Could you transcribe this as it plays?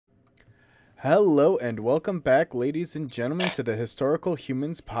Hello and welcome back, ladies and gentlemen, to the Historical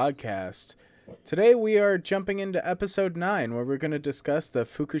Humans podcast. Today we are jumping into episode 9, where we're going to discuss the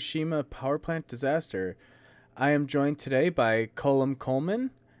Fukushima power plant disaster. I am joined today by Colum Coleman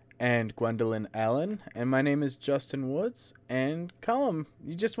and Gwendolyn Allen, and my name is Justin Woods. And Colum,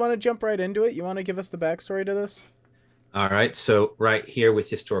 you just want to jump right into it? You want to give us the backstory to this? All right, so right here with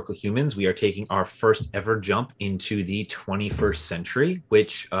Historical Humans, we are taking our first ever jump into the 21st century,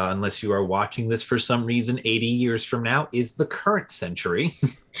 which, unless you are watching this for some reason 80 years from now, is the current century.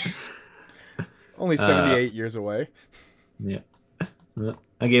 Only 78 years away. Yeah.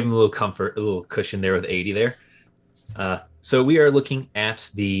 I gave him a little comfort, a little cushion there with 80 there. So we are looking at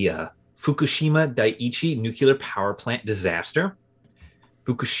the Fukushima Daiichi nuclear power plant disaster.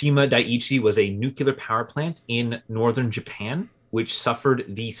 Fukushima Daiichi was a nuclear power plant in northern Japan, which suffered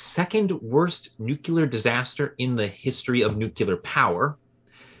the second worst nuclear disaster in the history of nuclear power.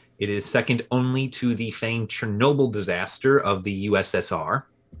 It is second only to the famed Chernobyl disaster of the USSR.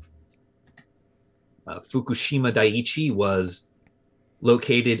 Fukushima Daiichi was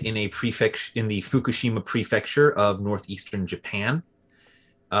located in the Fukushima prefecture of northeastern Japan,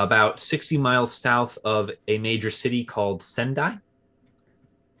 about 60 miles south of a major city called Sendai.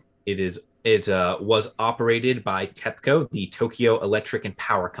 It was operated by TEPCO, the Tokyo Electric and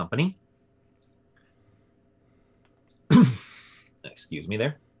Power Company. Excuse me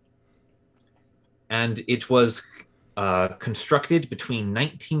there. And it was constructed between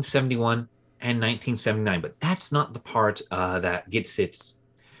 1971 and 1979, but that's not the part that gets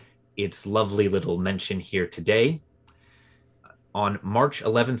its lovely little mention here today. On March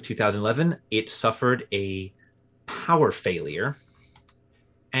 11th, 2011, it suffered a power failure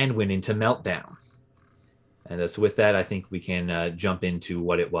and went into meltdown. And so with that, I think we can jump into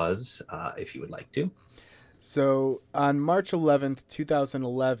what it was, if you would like to. So on March 11th,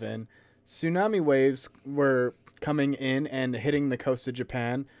 2011, tsunami waves were coming in and hitting the coast of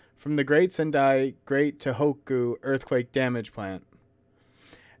Japan from the Great Sendai Great Tohoku earthquake damage plant.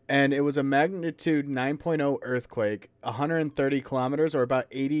 And it was a magnitude 9.0 earthquake, 130 kilometers or about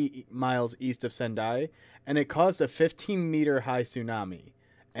 80 miles east of Sendai, and it caused a 15-meter high tsunami.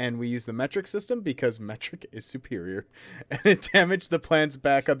 And we use the metric system because metric is superior. And it damaged the plant's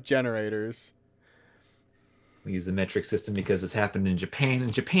backup generators. We use the metric system because this happened in Japan,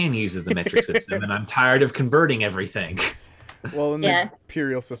 and Japan uses the metric system, and I'm tired of converting everything. Well, and the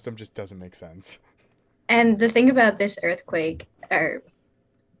imperial system just doesn't make sense. And the thing about this earthquake or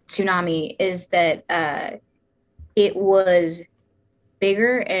tsunami is that it was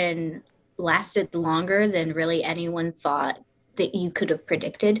bigger and lasted longer than really anyone thought that you could have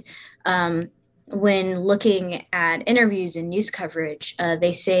predicted. When looking at interviews and news coverage,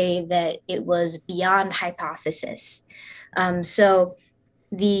 they say that it was beyond hypothesis. So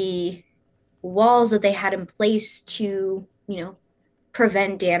the walls that they had in place to,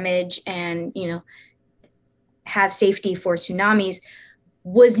 prevent damage and, have safety for tsunamis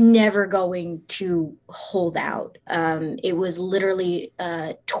was never going to hold out. It was literally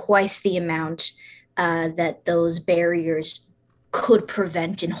twice the amount that those barriers could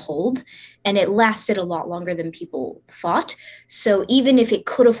prevent and hold, and it lasted a lot longer than people thought. So even if it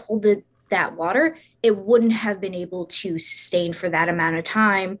could have held that water, it wouldn't have been able to sustain for that amount of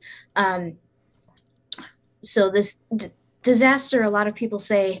time. So this disaster, a lot of people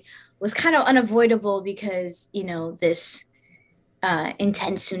say, was kind of unavoidable because this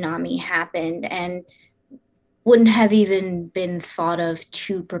intense tsunami happened and wouldn't have even been thought of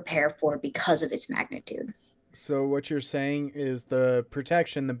to prepare for because of its magnitude. So what you're saying is the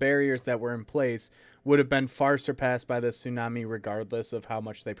protection, the barriers that were in place would have been far surpassed by the tsunami regardless of how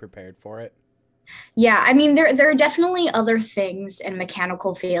much they prepared for it? Yeah, I mean, there are definitely other things and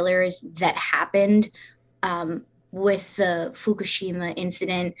mechanical failures that happened with the Fukushima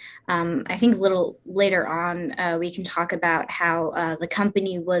incident. I think a little later on, we can talk about how the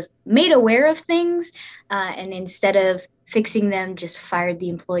company was made aware of things and instead of fixing them, just fired the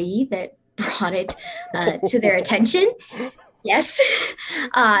employee that brought it to their attention. Yes.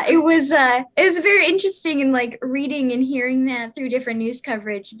 It was very interesting, and like reading and hearing that through different news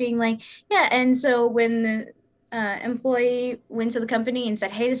coverage, being like, yeah. And so when the employee went to the company and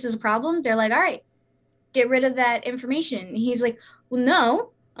said, hey, this is a problem, they're like, all right, get rid of that information. And he's like, well,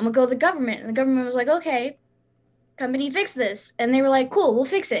 no, I'm gonna go to the government. And the government was like, okay, company, fix this. And they were like, cool, we'll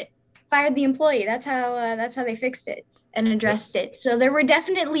fix it. Fired the employee. That's how they fixed it and addressed it. So there were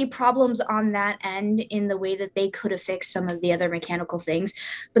definitely problems on that end in the way that they could have fixed some of the other mechanical things.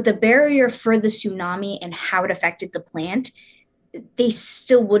 But the barrier for the tsunami and how it affected the plant, they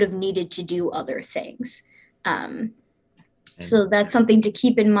still would have needed to do other things. So that's something to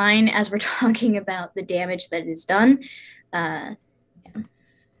keep in mind as we're talking about the damage that is done. Yeah.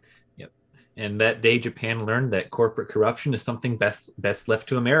 Yep. And that day, Japan learned that corporate corruption is something best left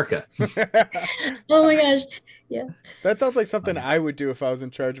to America. Oh my gosh. Yeah. That sounds like something I would do if I was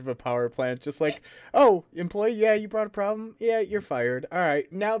in charge of a power plant. Just like, oh, employee, yeah, you brought a problem. Yeah, you're fired. All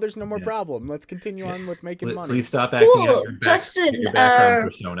right, now there's no more problem. Let's continue on with making money. Please stop acting out your Justin, background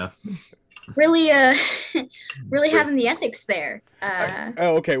persona. Really having the ethics there.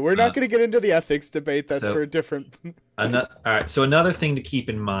 Okay, we're not going to get into the ethics debate. That's for a different. All right, so another thing to keep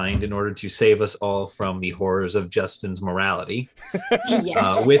in mind in order to save us all from the horrors of Justin's morality,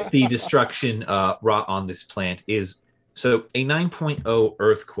 yes. With the destruction wrought on this plant is so a 9.0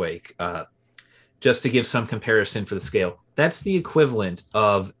 earthquake. Just to give some comparison for the scale, that's the equivalent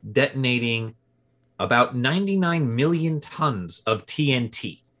of detonating about 99 million tons of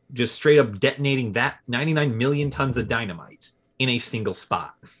TNT. Just straight up detonating that 99 million tons of dynamite in a single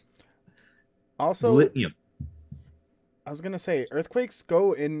spot. Also, I was going to say, earthquakes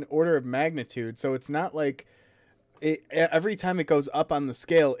go in order of magnitude, so it's not like every time it goes up on the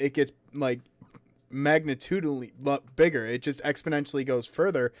scale, it gets like magnitudinally bigger. It just exponentially goes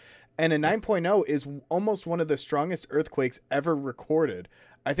further. And a 9.0 is almost one of the strongest earthquakes ever recorded.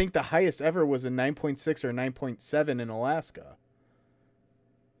 I think the highest ever was a 9.6 or 9.7 in Alaska.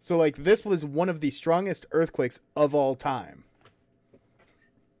 So, like, this was one of the strongest earthquakes of all time.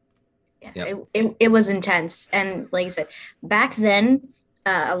 Yeah, it was intense. And like I said, back then,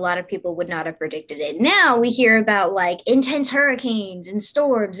 a lot of people would not have predicted it. Now we hear about, like, intense hurricanes and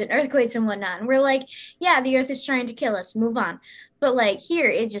storms and earthquakes and whatnot. And we're like, yeah, the earth is trying to kill us. Move on. But, like, here,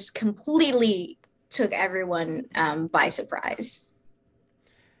 it just completely took everyone by surprise.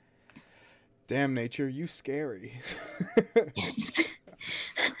 Damn, nature, you scary. Yes.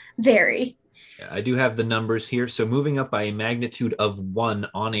 Very. Yeah, I do have the numbers here. So moving up by a magnitude of 1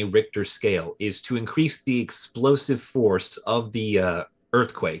 on a Richter scale is to increase the explosive force of the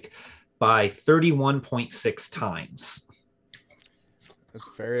earthquake by 31.6 times. That's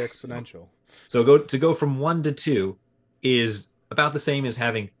very exponential. So to go from 1 to 2 is about the same as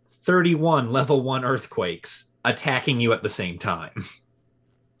having 31 level 1 earthquakes attacking you at the same time.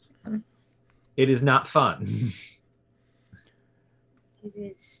 It is not fun. It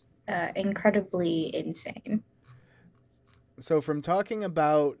is incredibly insane. So from talking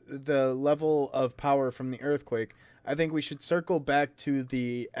about the level of power from the earthquake, I think we should circle back to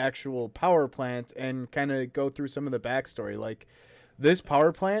the actual power plant and kind of go through some of the backstory. Like, this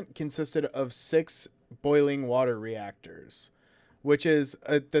power plant consisted of 6 boiling water reactors, which is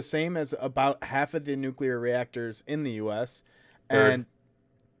the same as about half of the nuclear reactors in the U.S. And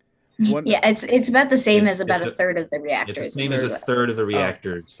yeah, it's about the same as about a third of the reactors. It's the same as a third of the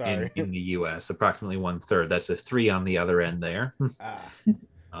reactors in the U.S., approximately 1/3. That's a 3 on the other end there.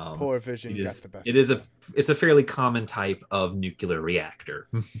 Poor vision got the best. It's a fairly common type of nuclear reactor.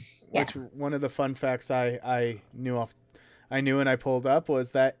 Which one of the fun facts I knew and I pulled up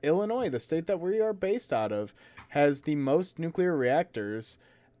was that Illinois, the state that we are based out of, has the most nuclear reactors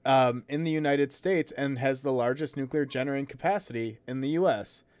in the United States and has the largest nuclear generating capacity in the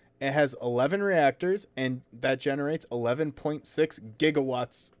U.S. It has 11 reactors, and that generates 11.6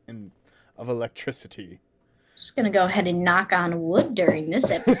 gigawatts of electricity. Just going to go ahead and knock on wood during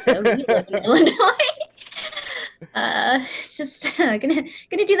this episode. We live in Illinois. Just gonna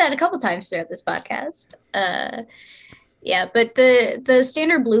do that a couple times throughout this podcast. Yeah, but the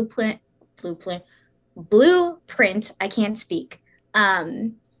standard blueprint, I can't speak,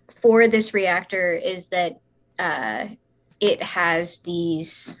 for this reactor is that it has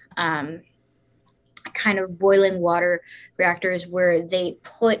these kind of boiling water reactors where they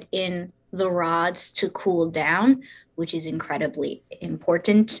put in the rods to cool down, which is incredibly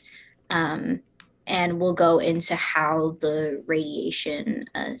important. And we'll go into how the radiation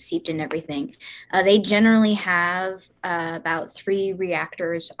seeped and everything. They generally have about 3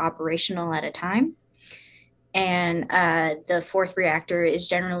 reactors operational at a time. And the 4th reactor is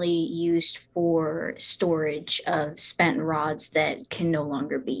generally used for storage of spent rods that can no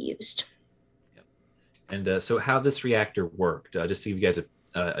longer be used. And so how this reactor worked, just to give you guys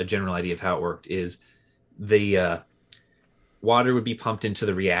a general idea of how it worked, is the water would be pumped into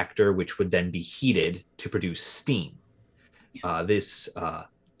the reactor, which would then be heated to produce steam. This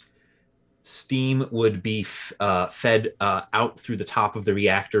steam would be fed out through the top of the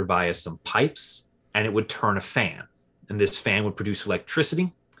reactor via some pipes, and it would turn a fan. And this fan would produce electricity.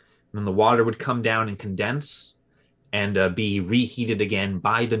 And then the water would come down and condense and be reheated again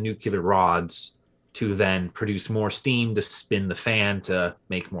by the nuclear rods to then produce more steam to spin the fan to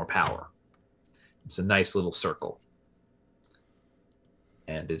make more power. It's a nice little circle.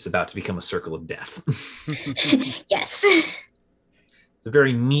 and it's about to become a circle of death. Yes. It's a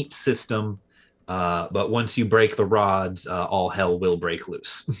very neat system, but once you break the rods, all hell will break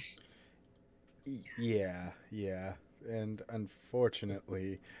loose. Yeah. And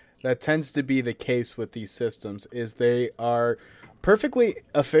unfortunately, that tends to be the case with these systems, is they are perfectly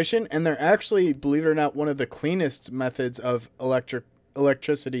efficient, and they're actually, believe it or not, one of the cleanest methods of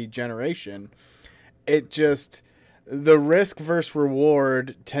electricity generation. It just, the risk versus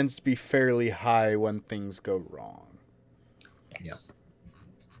reward tends to be fairly high when things go wrong. Yes.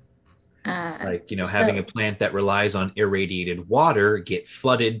 Like, having a plant that relies on irradiated water get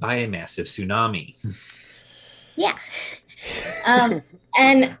flooded by a massive tsunami. Yeah.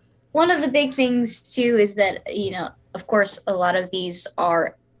 And one of the big things too is that, of course, a lot of these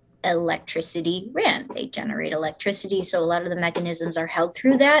are electricity ran. They generate electricity. So a lot of the mechanisms are held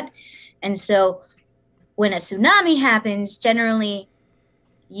through that. And so when a tsunami happens, generally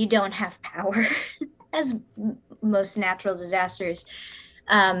you don't have power as most natural disasters.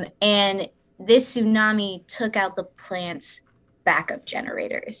 And this tsunami took out the plant's backup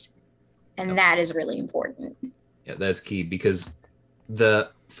generators. And that is really important. Yeah, that's key, because the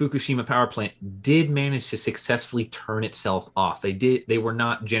Fukushima power plant did manage to successfully turn itself off. They were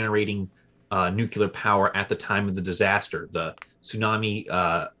not generating nuclear power at the time of the disaster. The tsunami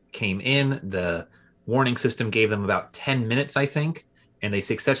came in, the warning system gave them about 10 minutes, I think, and they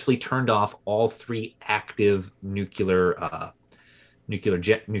successfully turned off all 3 active nuclear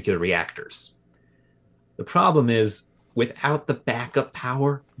reactors. The problem is, without the backup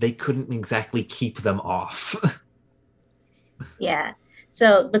power, they couldn't exactly keep them off. Yeah.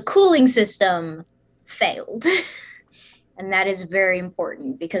 So the cooling system failed. And that is very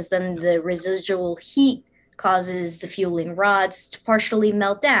important, because then the residual heat causes the fueling rods to partially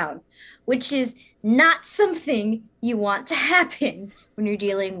melt down, which is not something you want to happen when you're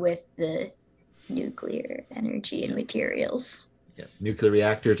dealing with the nuclear energy and materials. Yeah. Nuclear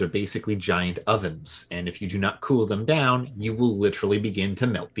reactors are basically giant ovens, and if you do not cool them down, you will literally begin to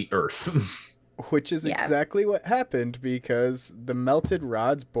melt the earth. Which is exactly what happened, because the melted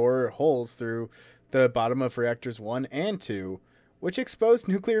rods bore holes through the bottom of reactors 1 and 2, which exposed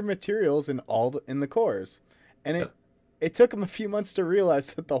nuclear materials in the cores. And it took them a few months to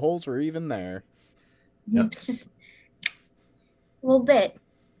realize that the holes were even there. Yep. Just a little bit.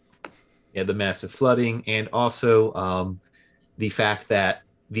 Yeah, the massive flooding, and also the fact that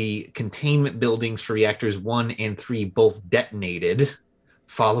the containment buildings for reactors 1 and 3 both detonated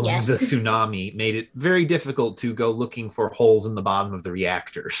following the tsunami, made it very difficult to go looking for holes in the bottom of the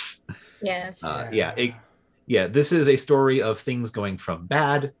reactors. Yes. This is a story of things going from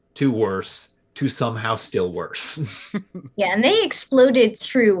bad to worse to somehow still worse. Yeah, and they exploded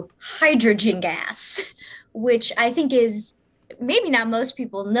through hydrogen gas, which I think is, maybe not most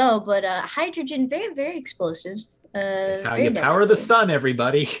people know, but hydrogen, very, very explosive. It's how you power the sun,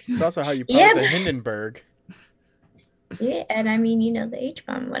 everybody. It's also how you power the Hindenburg. Yeah, and I mean, the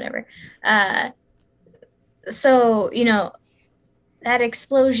H-bomb, whatever. So, that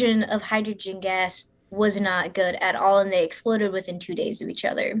explosion of hydrogen gas was not good at all, and they exploded within 2 days of each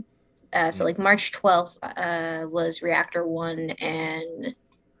other. So, like, March 12th was reactor 1, and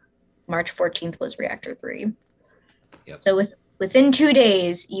March 14th was reactor 3. Yep. So within 2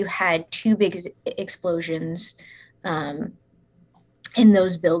 days, you had 2 big explosions in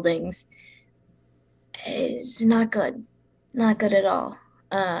those buildings. Is not good at all.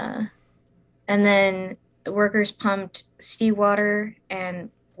 And then workers pumped seawater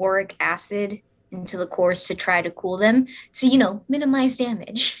and boric acid into the cores to try to cool them to minimize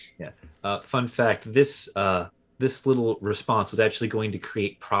damage. Yeah. Fun fact, this little response was actually going to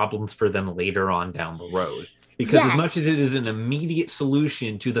create problems for them later on down the road, because as much as it is an immediate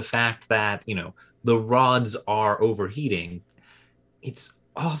solution to the fact that the rods are overheating, it's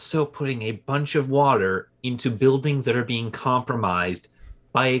also putting a bunch of water into buildings that are being compromised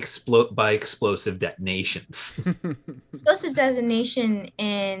by explosive detonations. Explosive detonation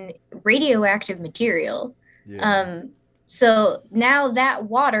and radioactive material. Yeah. So now that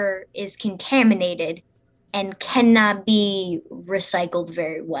water is contaminated and cannot be recycled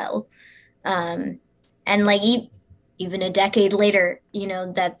very well. And like even a decade later,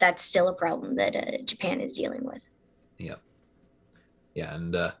 that's still a problem that Japan is dealing with. Yeah. Yeah,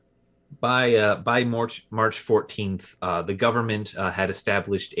 and by March 14th, the government had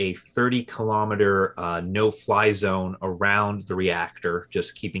established a 30-kilometer no-fly zone around the reactor,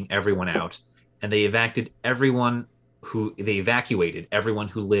 just keeping everyone out, and they evacuated everyone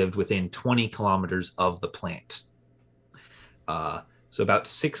who lived within 20 kilometers of the plant. So about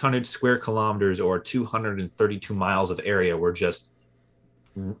 600 square kilometers, or 232 miles of area, were just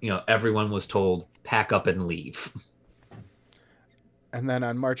everyone was told pack up and leave. And then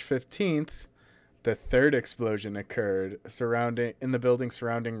on March 15th, the third explosion occurred in the building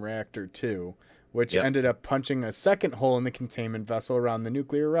surrounding Reactor 2, which Yep. ended up punching a second hole in the containment vessel around the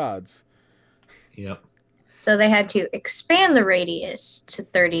nuclear rods. Yep. So they had to expand the radius to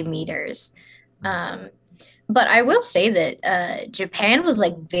 30 meters. But I will say that Japan was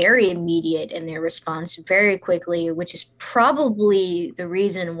like very immediate in their response very quickly, which is probably the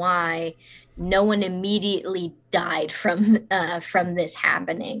reason why no one immediately died from this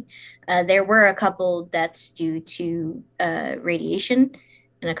happening. There were a couple deaths due to radiation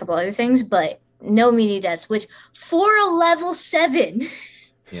and a couple other things, but no immediate deaths, which for a level 7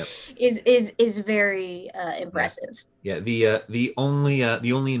 Yep. is very impressive. Yeah, the only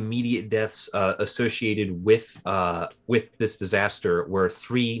immediate deaths associated with this disaster were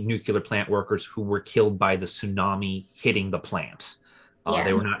 3 nuclear plant workers who were killed by the tsunami hitting the plant.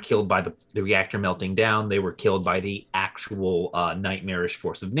 They were not killed by the reactor melting down. They were killed by the actual nightmarish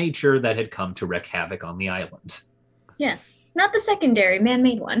force of nature that had come to wreak havoc on the island. Yeah, not the secondary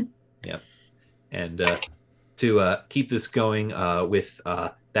man-made one. Yep. And to keep this going with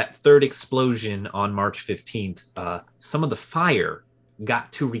that third explosion on March 15th, some of the fire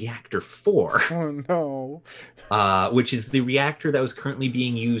got to reactor 4. Oh, no. Which is the reactor that was currently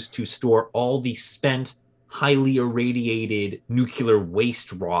being used to store all the spent, highly irradiated nuclear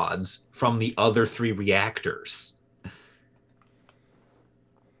waste rods from the other 3 reactors.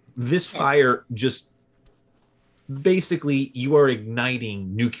 This fire just basically, you are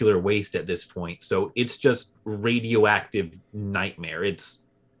igniting nuclear waste at this point, so it's just radioactive nightmare. It's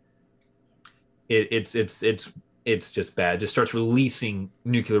just bad. It just starts releasing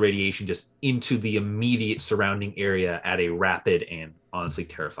nuclear radiation just into the immediate surrounding area at a rapid and honestly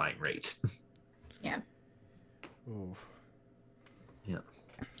terrifying rate. Yeah. Ooh.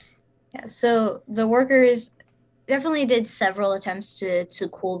 Yeah. So the workers definitely did several attempts to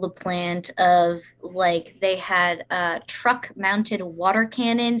cool the plant. They had truck mounted water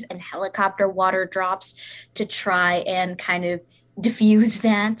cannons and helicopter water drops to try and kind of diffuse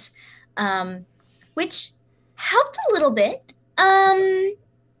that, which helped a little bit.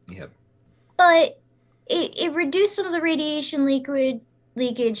 Yep. But it reduced some of the radiation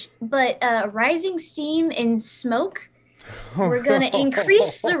leakage, but rising steam and smoke were going to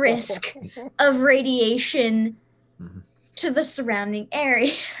increase the risk of radiation to the surrounding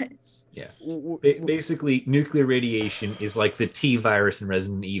areas. Yeah. Basically, nuclear radiation is like the T virus in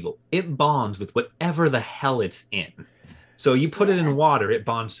Resident Evil. It bonds with whatever the hell it's in. So you put it in water, it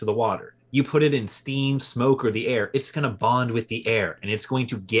bonds to the water. You put it in steam, smoke, or the air, it's going to bond with the air, and it's going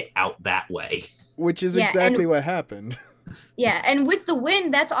to get out that way. Which is exactly what happened. Yeah, and with the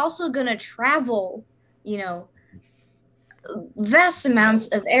wind, that's also going to travel, vast amounts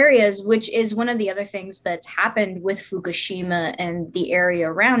of areas, which is one of the other things that's happened with Fukushima and the area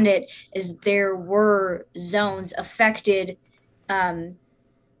around it, is there were zones affected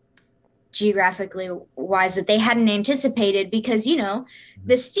geographically wise that they hadn't anticipated because,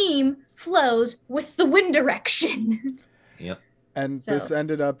 the steam flows with the wind direction. Yep. And this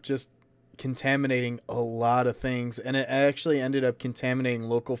ended up just contaminating a lot of things, and it actually ended up contaminating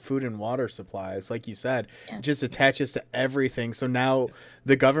local food and water supplies. Like you said, it just attaches to everything. So now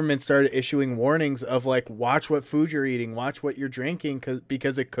the government started issuing warnings of watch what food you're eating, watch what you're drinking,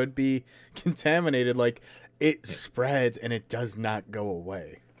 because it could be contaminated. It spreads and it does not go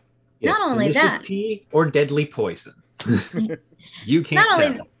away. Yes, not only that, tea or deadly poison. You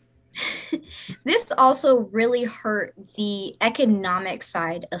can't tell. This also really hurt the economic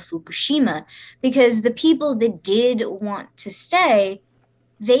side of Fukushima because the people that did want to stay,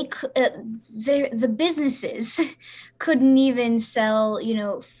 the businesses couldn't even sell,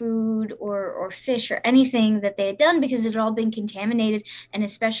 food or fish or anything that they had done because it had all been contaminated, and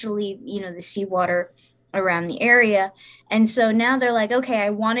especially, the seawater around the area. And so now they're like, okay, I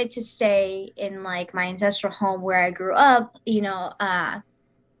wanted to stay in my ancestral home where I grew up,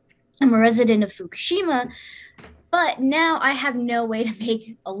 I'm a resident of Fukushima, but now I have no way to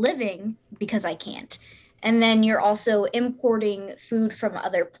make a living because I can't. And then you're also importing food from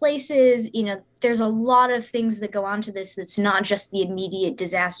other places. There's a lot of things that go on to this that's not just the immediate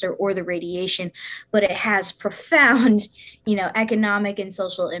disaster or the radiation, but it has profound, economic and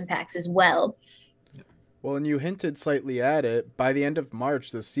social impacts as well. Well, and you hinted slightly at it. By the end of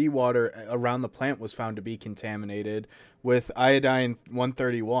March, the seawater around the plant was found to be contaminated with iodine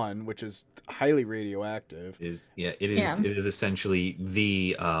 131, which is highly radioactive. It is essentially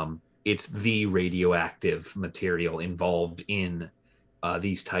it's the radioactive material involved in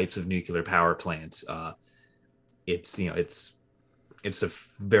these types of nuclear power plants. It's it's a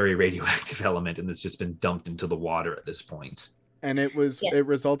very radioactive element, and it's just been dumped into the water at this point. And it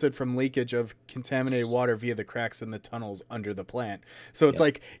resulted from leakage of contaminated water via the cracks in the tunnels under the plant. So it's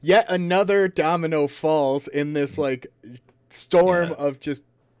like yet another domino falls in this like storm of just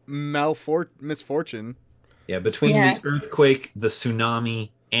misfortune. Yeah, between the earthquake, the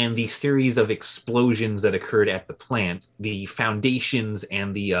tsunami, and the series of explosions that occurred at the plant, the foundations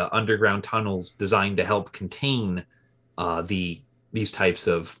and the underground tunnels designed to help contain these types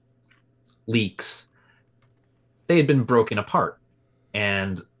of leaks, they had been broken apart.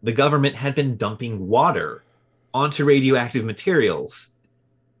 And the government had been dumping water onto radioactive materials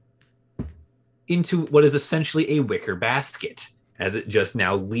into what is essentially a wicker basket, as it just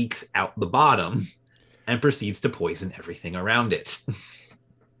now leaks out the bottom and proceeds to poison everything around it.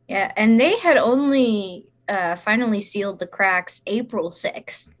 Yeah, and they had only finally sealed the cracks April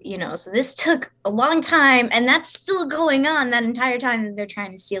 6th, so this took a long time, and that's still going on that entire time that they're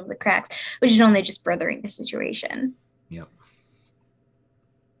trying to seal the cracks, which is only just furthering the situation.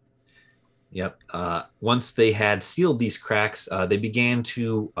 Yep. Once they had sealed these cracks, they began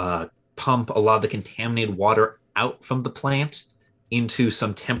to pump a lot of the contaminated water out from the plant into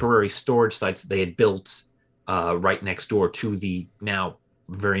some temporary storage sites that they had built right next door to the now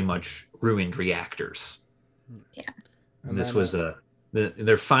very much ruined reactors. Yeah. And this was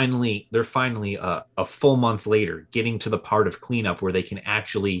they're finally a full month later getting to the part of cleanup where they can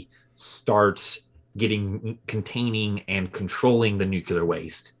actually start containing and controlling the nuclear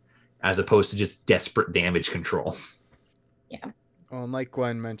waste, as opposed to just desperate damage control. Yeah. Well, and like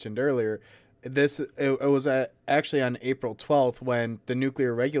Gwen mentioned earlier, it was actually on April 12th when the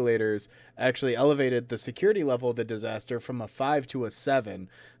nuclear regulators actually elevated the security level of the disaster from a 5 to a 7.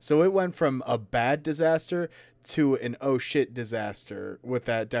 So it went from a bad disaster to an oh shit disaster with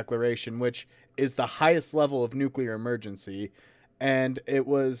that declaration, which is the highest level of nuclear emergency. And it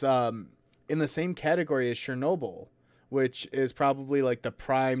was in the same category as Chernobyl, which is probably like the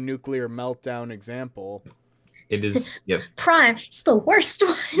prime nuclear meltdown example. It is, yep. Prime. It's the worst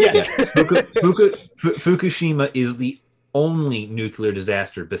one. Yes. Fukushima is the only nuclear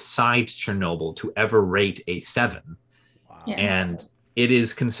disaster besides Chernobyl to ever rate a 7. Wow. Yeah. And it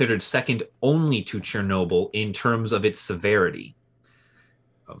is considered second only to Chernobyl in terms of its severity.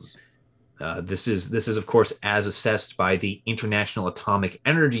 This is, of course, as assessed by the International Atomic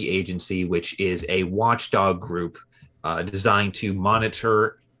Energy Agency, which is a watchdog group designed to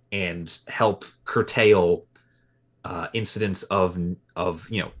monitor and help curtail incidents of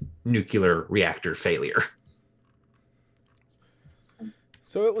nuclear reactor failure.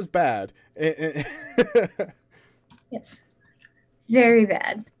 So it was bad. Yes, very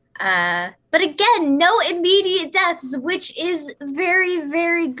bad. But again, no immediate deaths, which is very,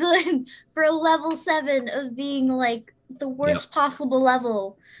 very good for a level 7 of being like the worst possible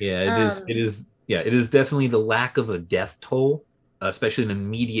level. Yeah, it is. Yeah, it is definitely the lack of a death toll, especially an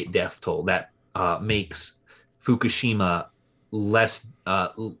immediate death toll, that makes Fukushima less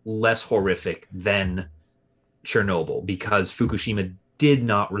horrific than Chernobyl, because Fukushima did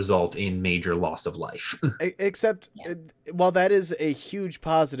not result in major loss of life. Except, while that is a huge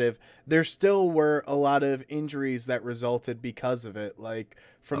positive, there still were a lot of injuries that resulted because of it. Like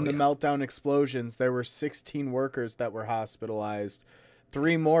from the meltdown explosions, there were 16 workers that were hospitalized,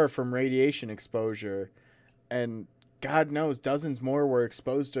 3 more from radiation exposure, and God knows dozens more were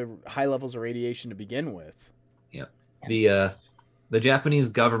exposed to high levels of radiation to begin with. Yeah. The Japanese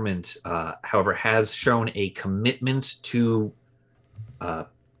government, however, has shown a commitment to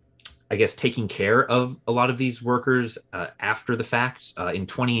taking care of a lot of these workers after the fact. In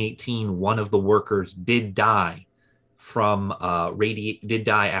 2018, one of the workers did die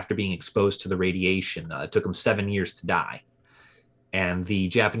after being exposed to the radiation. It took him 7 years to die. And the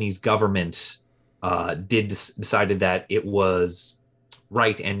Japanese government decided that it was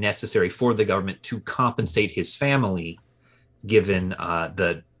right and necessary for the government to compensate his family, given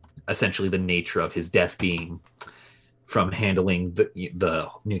essentially the nature of his death being from handling the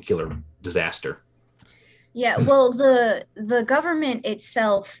nuclear disaster. Yeah, well, the government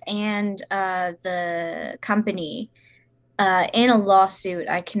itself and the company, in a lawsuit,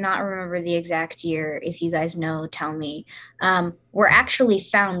 I cannot remember the exact year. If you guys know, tell me, were actually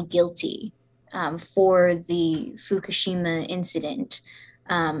found guilty for the Fukushima incident,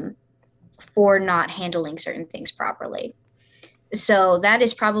 for not handling certain things properly. So that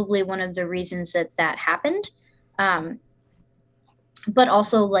is probably one of the reasons that happened. But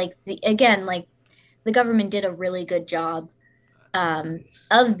also, the government did a really good job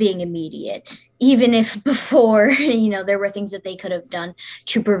of being immediate, even if before, there were things that they could have done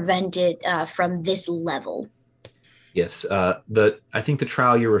to prevent it from this level. Yes. I think the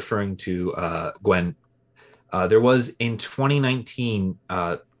trial you're referring to, Gwen, there was in 2019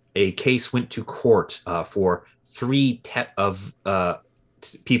 a case went to court for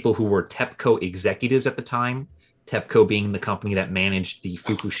people who were TEPCO executives at the time. TEPCO being the company that managed the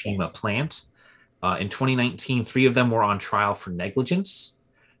Fukushima plant. In 2019, three of them were on trial for negligence.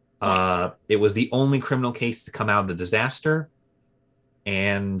 It was the only criminal case to come out of the disaster,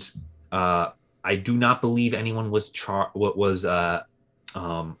 and I do not believe anyone was found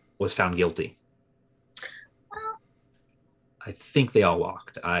guilty. Well, I think they all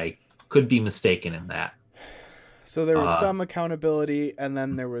walked. I could be mistaken in that. So there was some accountability, and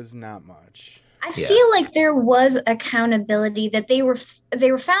then there was not much. I feel like there was accountability, that they were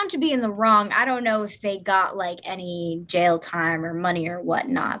found to be in the wrong. I don't know if they got like any jail time or money or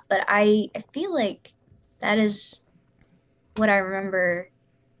whatnot, but I feel like that is what I remember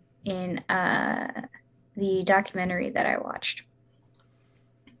in the documentary that I watched.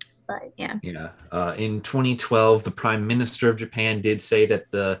 But yeah. In 2012, the Prime Minister of Japan did say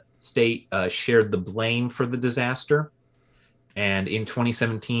that the state shared the blame for the disaster. And in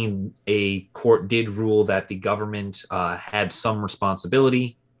 2017, a court did rule that the government had some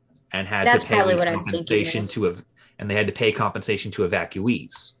responsibility and had to pay compensation and they had to pay compensation to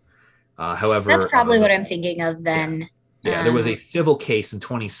evacuees. However, that's probably what I'm thinking of then. Yeah, there was a civil case in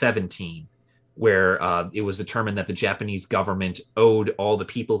 2017 where it was determined that the Japanese government owed all the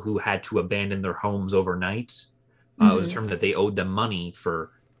people who had to abandon their homes overnight. It was determined that they owed them money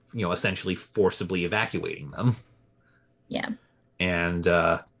for, essentially forcibly evacuating them. Yeah. And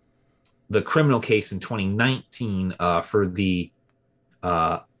the criminal case in 2019 for the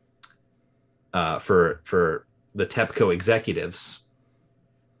TEPCO executives.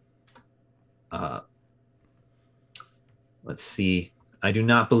 Let's see. I do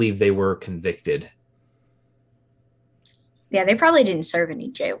not believe they were convicted. Yeah, they probably didn't serve any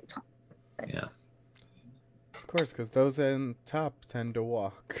jail time. Yeah. Of course, because those in top tend to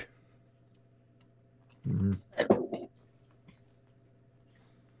walk. Mm-hmm.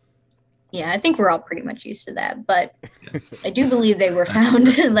 Yeah, I think we're all pretty much used to that, but I do believe they were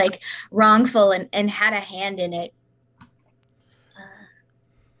found like wrongful and had a hand in it.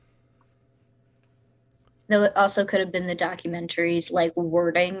 Though it also could have been the documentary's like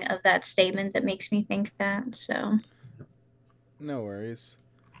wording of that statement that makes me think that. So no worries.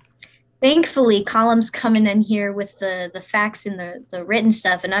 Thankfully, Colum's coming in here with the facts and the written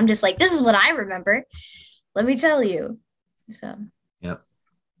stuff, and I'm just like, this is what I remember. Let me tell you. So yep.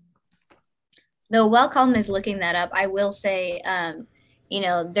 Though while Colum is looking that up, I will say,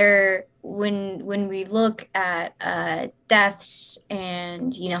 there when we look at deaths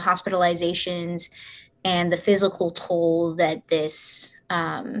and hospitalizations and the physical toll that this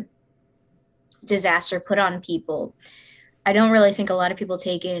disaster put on people, I don't really think a lot of people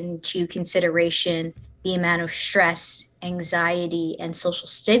take into consideration the amount of stress, anxiety, and social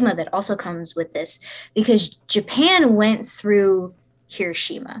stigma that also comes with this, because Japan went through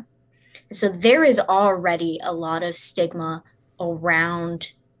Hiroshima. So there is already a lot of stigma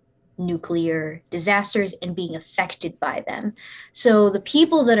around nuclear disasters and being affected by them. So the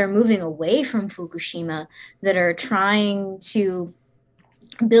people that are moving away from Fukushima, that are trying to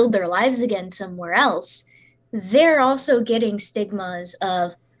build their lives again somewhere else, they're also getting stigmas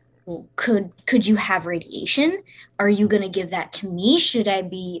of, well, could you have radiation? Are you going to give that to me? Should I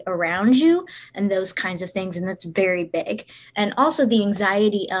be around you? And those kinds of things. And that's very big. And also the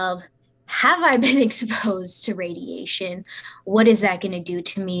anxiety of, have I been exposed to radiation? What is that going to do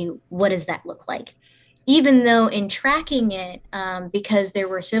to me? What does that look like? Even though in tracking it, because there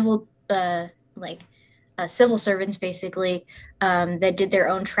were civil servants basically that did their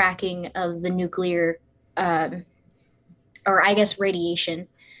own tracking of the nuclear, or I guess radiation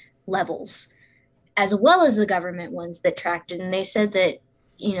levels, as well as the government ones that tracked it. And they said that,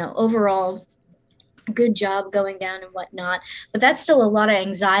 overall, good job going down and whatnot, but that's still a lot of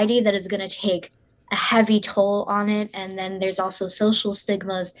anxiety that is going to take a heavy toll on it. And then there's also social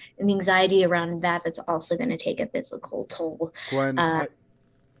stigmas and the anxiety around that that's also going to take a physical toll. Gwen,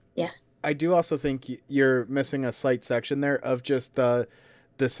 I do also think you're missing a slight section there of just the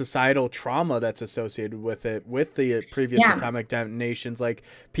societal trauma that's associated with it, with the previous atomic detonations. Like,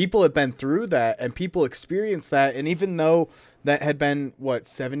 people have been through that and people experience that. And even though that had been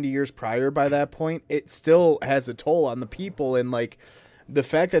 70 years prior by that point, it still has a toll on the people. And like the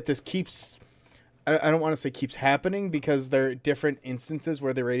fact that this keeps, I don't want to say keeps happening, because there are different instances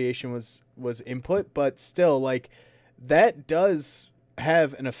where the radiation was input, but still, like, that does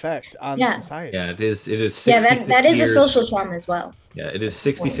have an effect on Yeah. society. Yeah, it is. It is. Yeah, 66 that is a years. social trauma as well. Yeah, it is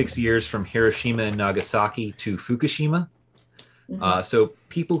 66 years from Hiroshima and Nagasaki to Fukushima. Mhm. So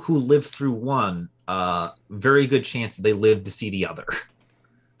people who live through one, very good chance that they live to see the other.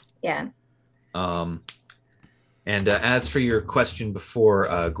 Yeah. And as for your question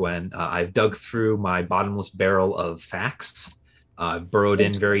before, Gwen, I've dug through my bottomless barrel of facts. I've burrowed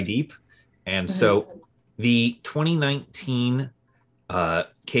in very deep. And so the 2019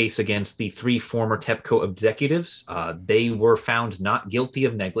 case against the 3 former TEPCO executives, they were found not guilty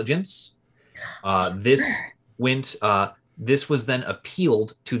of negligence. This was then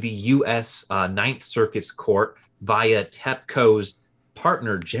appealed to the U.S. Ninth Circuit Court via TEPCO's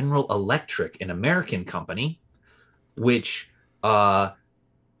partner, General Electric, an American company, which and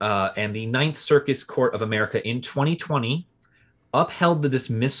the Ninth Circuit Court of America in 2020 upheld the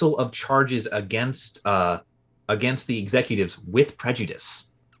dismissal of charges against the executives with prejudice.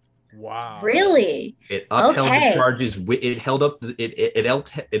 Wow. Really? It upheld the charges. It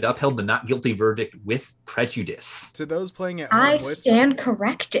upheld the not guilty verdict with prejudice. To those playing at home, I stand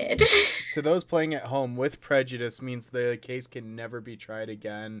corrected. To those playing at home, with prejudice means the case can never be tried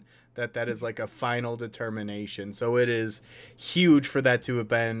again. That is like a final determination. So it is huge for that to have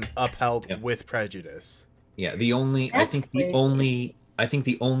been upheld with prejudice. Yeah, I think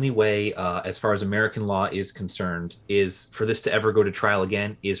the only way, as far as American law is concerned, is for this to ever go to trial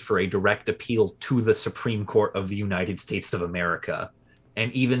again is for a direct appeal to the Supreme Court of the United States of America.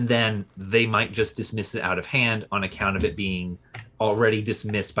 And even then, they might just dismiss it out of hand on account of it being already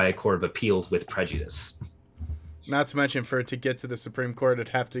dismissed by a court of appeals with prejudice. Not to mention, for it to get to the Supreme Court,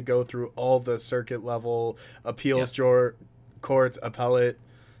 it'd have to go through all the circuit level appeals courts, appellate.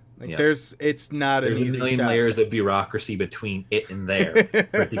 It's not an easy step. There's a million layers of bureaucracy between it and there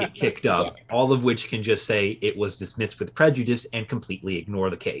for it to get kicked up, all of which can just say it was dismissed with prejudice and completely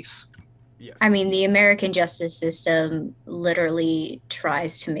ignore the case. Yes. I mean, the American justice system literally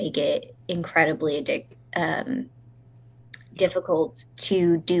tries to make it incredibly difficult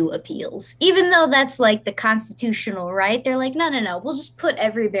to do appeals, even though that's like the constitutional right. They're like, no, we'll just put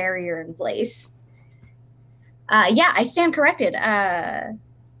every barrier in place. I stand corrected.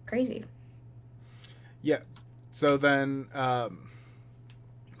 Crazy. Yeah. So then,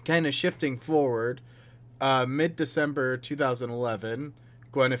 kind of shifting forward, mid-December 2011,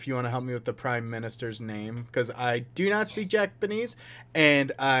 Gwen, if you want to help me with the Prime Minister's name, because I do not speak Japanese,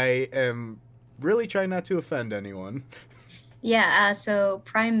 and I am really trying not to offend anyone. Yeah, so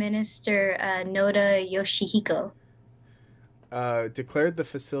Prime Minister Noda Yoshihiko declared the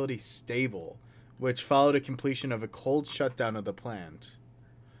facility stable, which followed a completion of a cold shutdown of the plant.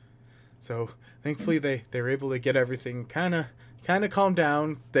 So thankfully they were able to get everything kind of calmed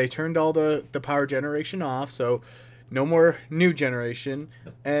down. They turned all the power generation off, so no more new generation.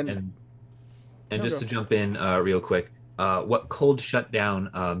 And just to jump in real quick, what cold shutdown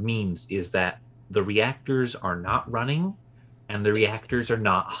means is that the reactors are not running and the reactors are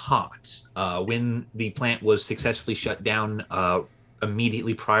not hot. When the plant was successfully shut down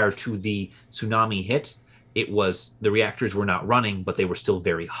immediately prior to the tsunami hit, the reactors were not running, but they were still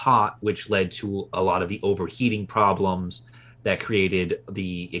very hot, which led to a lot of the overheating problems that created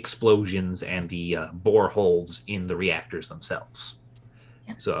the explosions and the boreholes in the reactors themselves.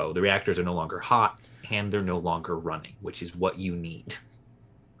 Yeah. So the reactors are no longer hot and they're no longer running, which is what you need.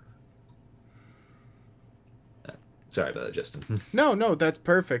 Sorry about that, Justin. No, that's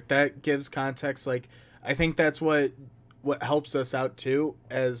perfect. That gives context. Like, I think that's what helps us out too,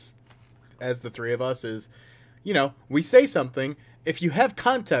 as the three of us, is, we say something. If you have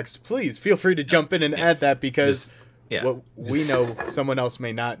context, please feel free to jump in and add that, because what we know someone else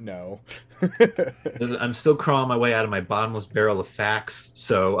may not know. I'm still crawling my way out of my bottomless barrel of facts,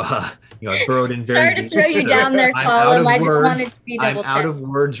 so I burrowed in very Sorry to throw you down there, Colum. I just wanted to be double checked. I'm out of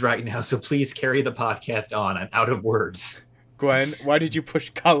words right now, so please carry the podcast on. I'm out of words. Gwen, why did you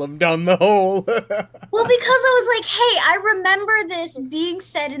push Colum down the hole? Well, because I was like, hey, I remember this being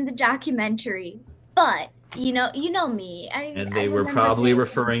said in the documentary, but you know me. They were probably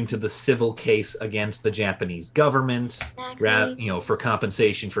referring to the civil case against the Japanese government, for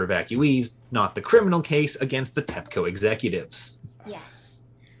compensation for evacuees, not the criminal case against the TEPCO executives. Yes.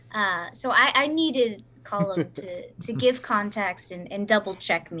 So I needed Colum to give context and double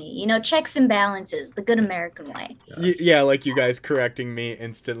check me. Checks and balances, the good American way. Yeah, like you guys correcting me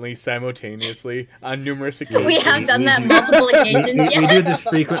instantly, simultaneously, on numerous occasions. We have done that multiple occasions. We do this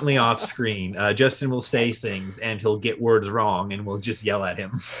frequently off screen. Justin will say things and he'll get words wrong and we'll just yell at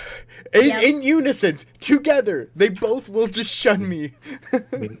him. In unison, together, they both will just shun me.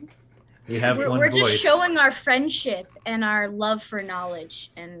 We have one We're voice. just showing our friendship and our love for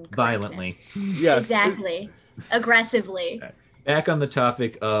knowledge and Violently. Yes. Exactly. Aggressively. Back on the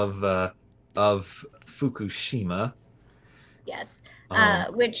topic of Fukushima. Yes.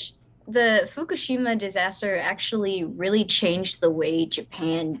 Um, Which the Fukushima disaster actually really changed the way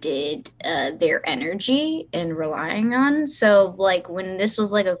Japan did their energy and relying on. So, like, when this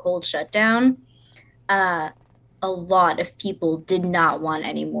was like a cold shutdown, uh, a lot of people did not want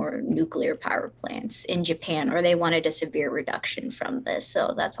any more nuclear power plants in Japan, or they wanted a severe reduction from this.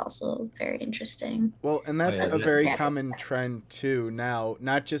 So that's also very interesting. Well, and that's yeah, a that- very Yeah, common that's- trend too now,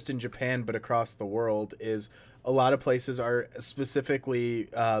 not just in Japan but across the world. Is a lot of places are specifically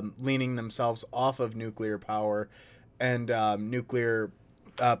leaning themselves off of nuclear power and nuclear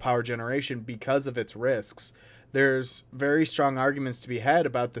power generation because of its risks. There's very strong arguments to be had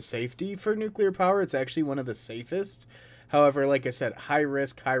about the safety for nuclear power. It's actually one of the safest. However, like I said, high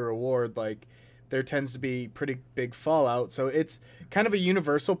risk, high reward. Like there tends to be pretty big fallout. So it's kind of a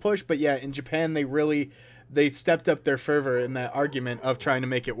universal push. But yeah, in Japan, they stepped up their fervor in that argument of trying to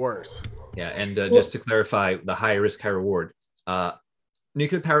make it worse. Yeah, and just to clarify, the high risk, high reward.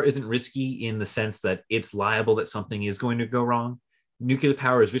 Nuclear power isn't risky in the sense that it's liable that something is going to go wrong. Nuclear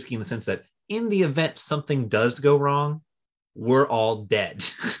power is risky in the sense that in the event something does go wrong, we're all dead.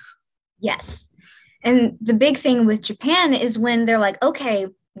 Yes. And the big thing with Japan is when they're like, okay,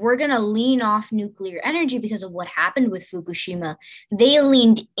 we're going to lean off nuclear energy because of what happened with Fukushima. They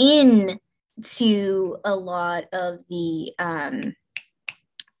leaned in to a lot of the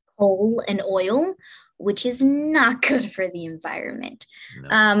coal and oil, which is not good for the environment.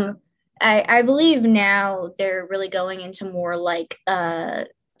 No. I believe now they're really going into more like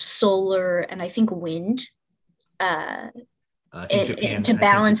solar and I think wind I think Japan to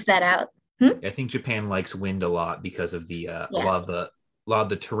balance that out. I think Japan likes wind a lot because of the a lot of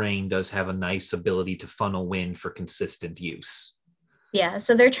the terrain does have a nice ability to funnel wind for consistent use. Yeah,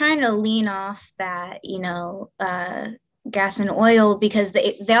 so they're trying to lean off that, gas and oil because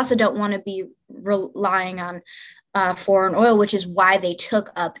they also don't want to be relying on foreign oil, which is why they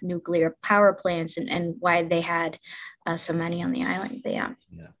took up nuclear power plants and why they had so many on the island. But yeah.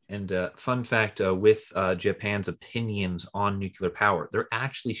 And fun fact with Japan's opinions on nuclear power, they're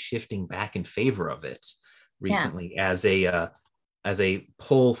actually shifting back in favor of it recently as a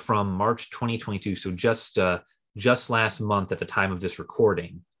poll from March 2022. So just last month at the time of this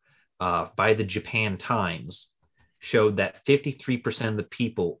recording, by the Japan Times, showed that 53% of the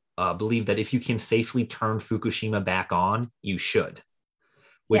people believe that if you can safely turn Fukushima back on, you should,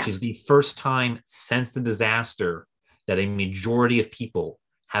 which is the first time since the disaster that a majority of people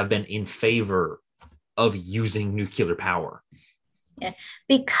have been in favor of using nuclear power. Yeah,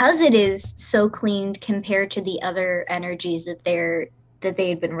 because it is so clean compared to the other energies that they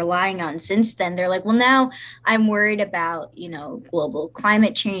had been relying on since then. They're like, well, now I'm worried about, global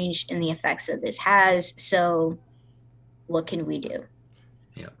climate change and the effects that this has. So what can we do?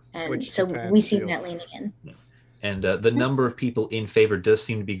 Yeah. And Which so Japan we see feels. that leaning in. Yeah. And the number of people in favor does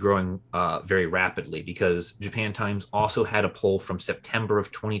seem to be growing very rapidly because Japan Times also had a poll from September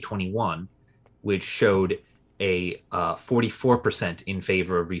of 2021, which showed a 44% in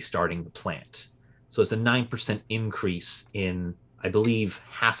favor of restarting the plant. So it's a 9% increase in, I believe,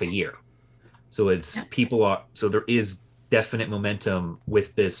 half a year. So so there is definite momentum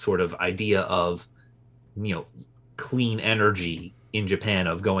with this sort of idea of, clean energy in Japan,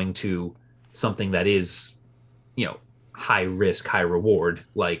 of going to something that is, high risk, high reward,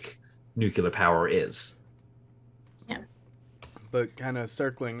 like nuclear power is. Yeah. But kind of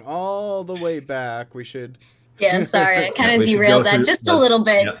circling all the way back, we should. Yeah, sorry, I kind of derailed that just a little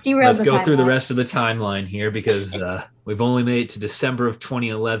bit. Let's go through the rest of the timeline here because we've only made it to December of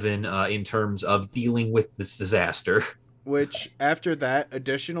 2011 in terms of dealing with this disaster. Which, after that,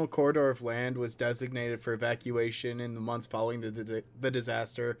 additional corridor of land was designated for evacuation in the months following the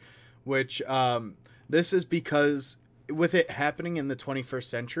disaster, which this is because with it happening in the 21st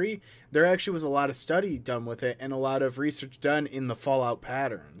century, there actually was a lot of study done with it and a lot of research done in the fallout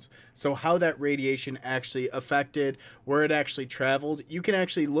patterns. So how that radiation actually affected, where it actually traveled. You can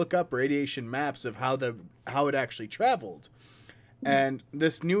actually look up radiation maps of how it actually traveled. And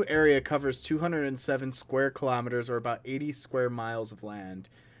this new area covers 207 square kilometers, or about 80 square miles of land.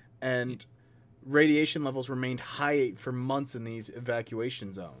 And radiation levels remained high for months in these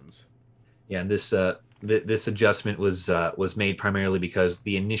evacuation zones. Yeah, and this adjustment was made primarily because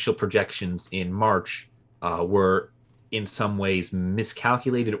the initial projections in March were in some ways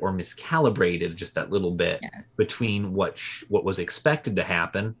miscalculated or miscalibrated just that little bit between what was expected to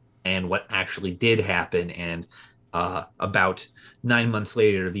happen and what actually did happen. And About 9 months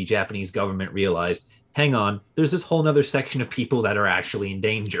later, the Japanese government realized, hang on, there's this whole other section of people that are actually in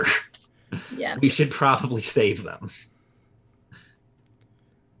danger. Yeah. We should probably save them.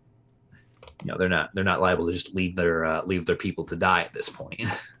 They're not liable to just leave their people to die at this point.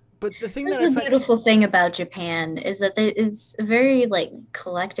 But the thing That's that I the find beautiful thing about Japan is that there is a very like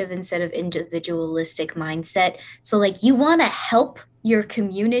collective instead of individualistic mindset. So like you want to help your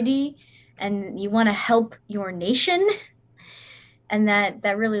community and you want to help your nation, and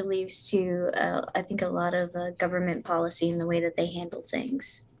that really leads to I think a lot of government policy in the way that they handle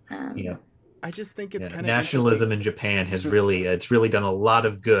things. Yeah. I just think it's kind of nationalism in Japan has it's really done a lot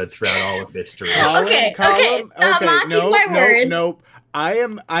of good throughout all of history. Okay, stop mocking my words. Nope. I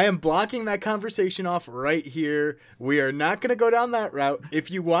am blocking that conversation off right here. We are not going to go down that route. If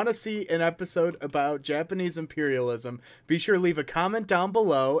you want to see an episode about Japanese imperialism, be sure to leave a comment down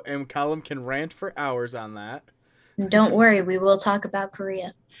below, and Colum can rant for hours on that. Don't worry, we will talk about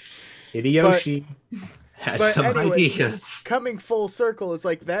Korea. Hideyoshi has some anyways, ideas. Coming full circle, is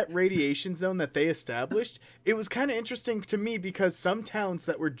like that radiation zone that they established. It was kind of interesting to me because some towns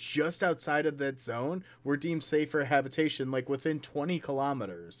that were just outside of that zone were deemed safe for habitation, like within 20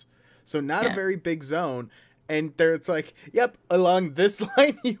 kilometers. So not a very big zone. And there it's like, yep, along this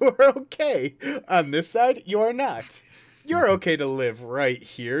line, you are okay. On this side, you are not. You're okay to live right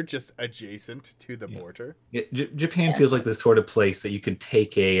here, just adjacent to the border. Japan feels like the sort of place that you could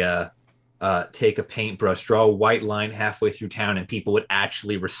take a paintbrush, draw a white line halfway through town, and people would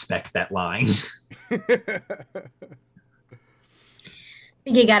actually respect that line. I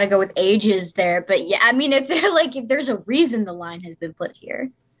think you got to go with ages there, but yeah, I mean, if they're like, if there's a reason the line has been put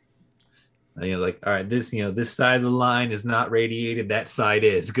here. Like, all right, this side of the line is not radiated. That side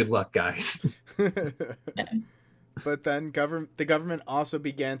is. Good luck, guys. But then the government also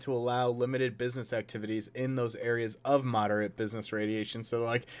began to allow limited business activities in those areas of moderate business radiation. So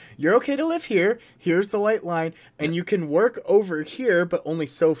like, you're okay to live here. Here's the white line, and you can work over here, but only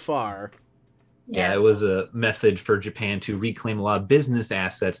so far. Yeah, it was a method for Japan to reclaim a lot of business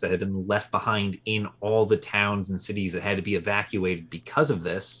assets that had been left behind in all the towns and cities that had to be evacuated because of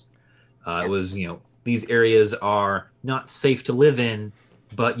this. It was, these areas are not safe to live in,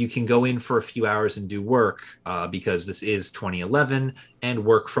 but you can go in for a few hours and do work because this is 2011 and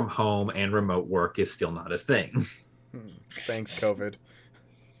work from home and remote work is still not a thing. Thanks, COVID.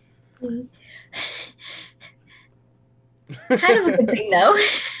 Kind of a good thing, though.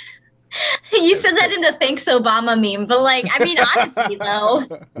 You said that in the thanks Obama meme, but like, I mean, honestly, though.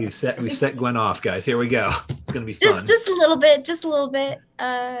 We set Gwen off, guys. Here we go. It's going to be fun. Just a little bit.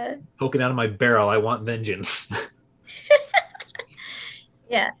 Poking out of my barrel. I want vengeance.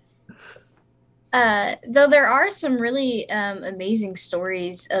 Yeah. Though there are some really amazing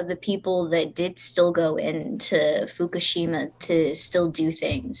stories of the people that did still go into Fukushima to still do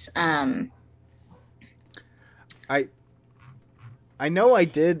things. I know I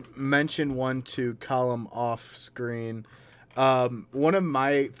did mention one to Colum off screen. One of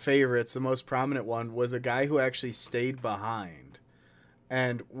my favorites, the most prominent one, was a guy who actually stayed behind.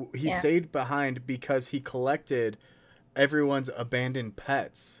 And he stayed behind because he collected everyone's abandoned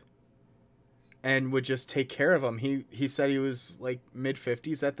pets and would just take care of them. He said he was like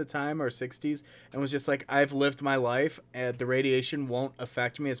mid-50s at the time or 60s and was just like, I've lived my life and the radiation won't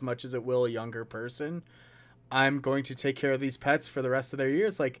affect me as much as it will a younger person. I'm going to take care of these pets for the rest of their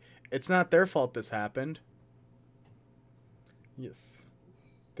years. Like, it's not their fault this happened. Yes.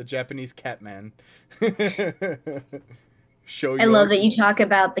 The Japanese cat man. I love that you talk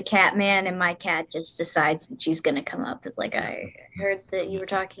about the cat man and my cat just decides that she's going to come up. It's like, I heard that you were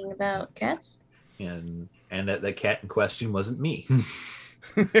talking about cats. And that the cat in question wasn't me.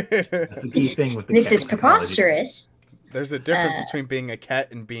 That's the key thing with the This cat is preposterous. There's a difference between being a cat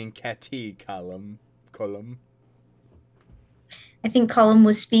and being catty, Colum. I think Colum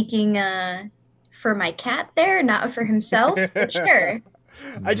was speaking for my cat there, not for himself, but sure.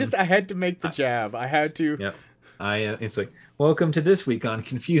 I had to make the jab. I had to. Yep. It's like, welcome to this week on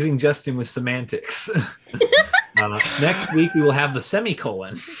Confusing Justin with Semantics. Next week we will have the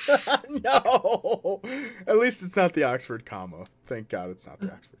semicolon. No, at least it's not the Oxford comma. Thank God it's not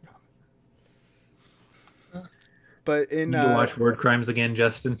the Oxford comma. But in you watch Word Crimes again,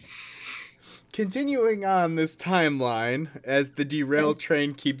 Justin. Continuing on this timeline, as the derail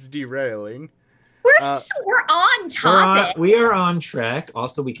train keeps derailing. We're on topic. We are on track.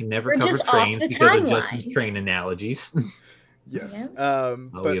 Also, we can never cover trains because of Justin's train analogies. Yes. Yeah.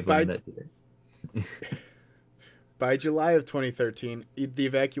 But by July of 2013, the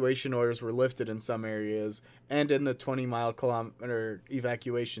evacuation orders were lifted in some areas, and in the 20-kilometer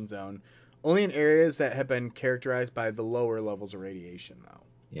evacuation zone, Only in areas that have been characterized by the lower levels of radiation, though.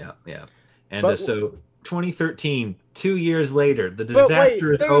 Yeah. And so 2013, 2 years later, the But wait,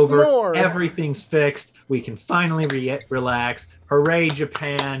 disaster is there's over. more. Everything's fixed. We can finally relax. Hooray,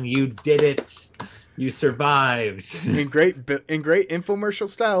 Japan! You did it. You survived. In great infomercial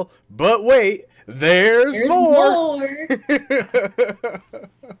style. But wait, there's more.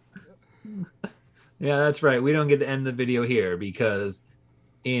 Yeah, that's right. We don't get to end the video here because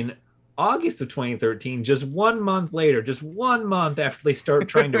in August of 2013, just 1 month later, just 1 month after they start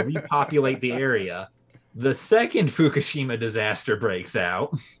trying to repopulate the area, the second Fukushima disaster breaks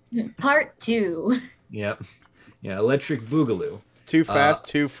out. Part 2. Yep. Yeah, Electric Boogaloo. Too fast,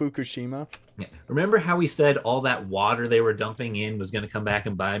 too Fukushima. Yeah. Remember how we said all that water they were dumping in was going to come back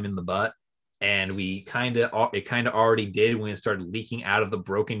and bite them in the butt? And it kind of already did when it started leaking out of the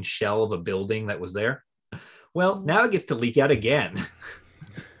broken shell of a building that was there. Well, now it gets to leak out again.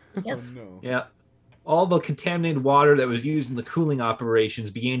 Yep. Oh, no. Yeah. All the contaminated water that was used in the cooling operations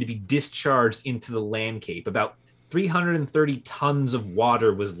began to be discharged into the landscape. About 330 tons of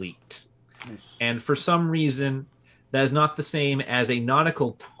water was leaked. And for some reason, that is not the same as a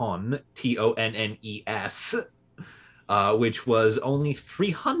nautical ton, TONNES, which was only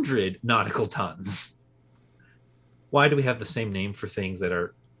 300 nautical tons. Why do we have the same name for things that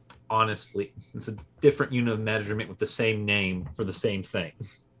are honestly, it's a different unit of measurement with the same name for the same thing?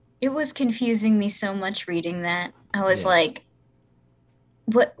 It was confusing me so much reading that. I was like,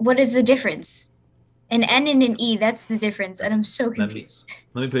 what is the difference? An N and an E, that's the difference. And I'm so confused.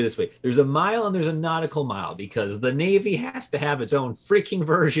 Let me put it this way. There's a mile and there's a nautical mile because the Navy has to have its own freaking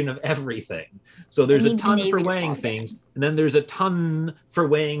version of everything. So there's a ton for weighing things, and then there's a ton for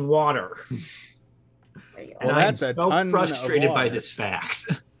weighing water. And I'm so frustrated by this fact.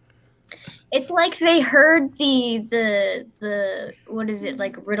 It's like they heard the what is it,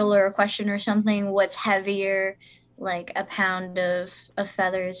 like riddle or a question or something? What's heavier, like a pound of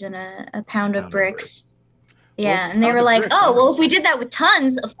feathers and a pound of bricks? Yeah, and they were like, oh, well, if we did that with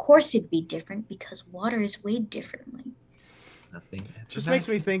tons, of course it'd be different because water is weighed differently. Nothing. Just makes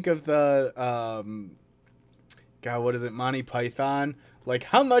me think of the God, what is it, Monty Python? Like,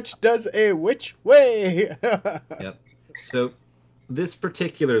 how much does a witch weigh? Yep. So this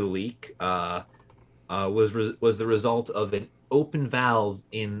particular leak was the result of an open valve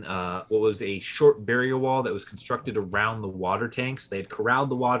in what was a short barrier wall that was constructed around the water tanks. They had corralled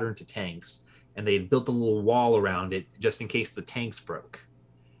the water into tanks, and they had built a little wall around it just in case the tanks broke.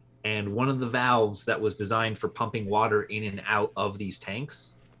 And one of the valves that was designed for pumping water in and out of these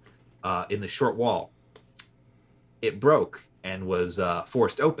tanks in the short wall, it broke and was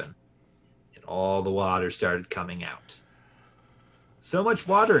forced open. And all the water started coming out. So much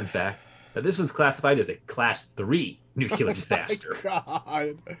water, in fact, that this was classified as a Class 3 nuclear disaster.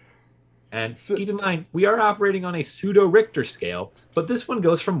 God. And keep in mind, we are operating on a pseudo-Richter scale, but this one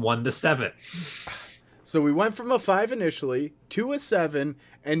goes from 1 to 7. So we went from a 5 initially to a 7,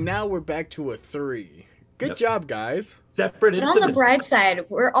 and now we're back to a 3. Good job, guys. Separate But incidents. on the bright side,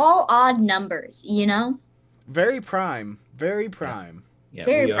 we're all odd numbers, you know? Very prime. Very prime. Yeah,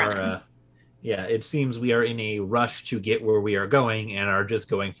 Very we prime. are. Yeah, it seems we are in a rush to get where we are going and are just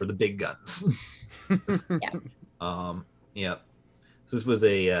going for the big guns. Yeah. Yeah. So this was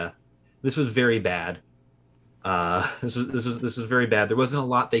very bad. This was very bad. There wasn't a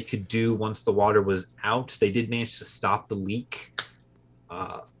lot they could do once the water was out. They did manage to stop the leak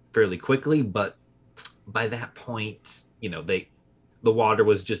fairly quickly, but by that point, the water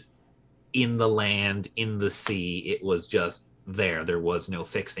was just in the land, in the sea. It was just there. There was no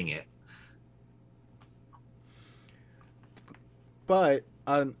fixing it. But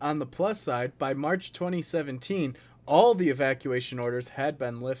on the plus side, by March 2017, all the evacuation orders had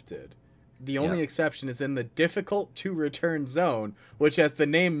been lifted. The only exception is in the difficult to return zone, which, as the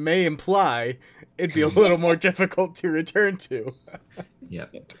name may imply, it'd be a little more difficult to return to.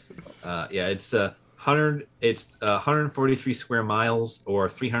 It's 143 square miles or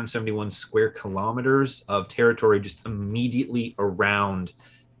 371 square kilometers of territory just immediately around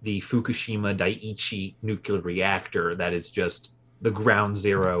the Fukushima Daiichi nuclear reactor. That is just the ground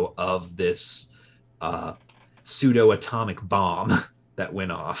zero of this pseudo-atomic bomb that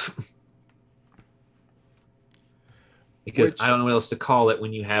went off. Because I don't know what else to call it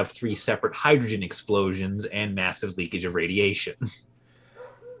when you have 3 separate hydrogen explosions and massive leakage of radiation.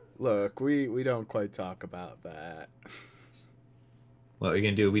 Look, we don't quite talk about that. What are you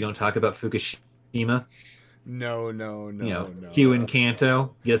going to do? We don't talk about Fukushima? No. Hugh and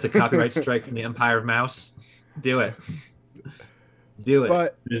Kanto, get us a copyright strike from the Empire of Mouse. Do it. Do it.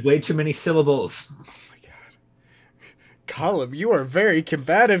 But there's way too many syllables. Oh my God. Colum, you are very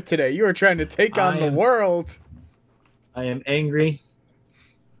combative today. You are trying to take on the world. I am angry.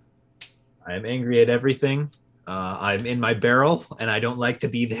 I am angry at everything. I'm in my barrel, and I don't like to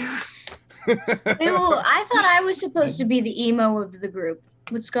be there. Ew, I thought I was supposed to be the emo of the group.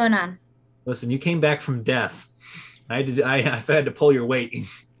 What's going on? Listen, you came back from death. I've had to pull your weight.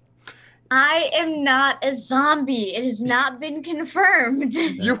 I am not a zombie. It has not been confirmed.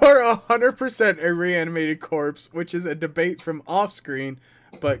 You are 100% a reanimated corpse, which is a debate from off screen.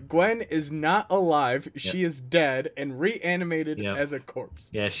 But Gwen is not alive. Yep. She is dead and reanimated as a corpse.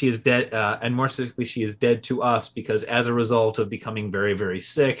 Yeah, she is dead. And more specifically, she is dead to us because as a result of becoming very, very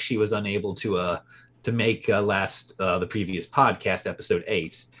sick, she was unable to make the previous podcast, episode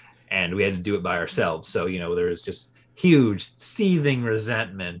 8. And we had to do it by ourselves. So, there was just huge seething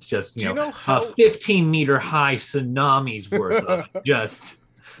resentment, just, you know how 15-meter high tsunamis worth of it, just...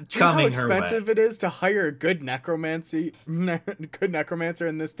 Do you know how expensive it is to hire a good necromancer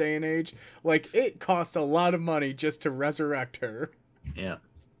in this day and age? Like, it cost a lot of money just to resurrect her. Yeah.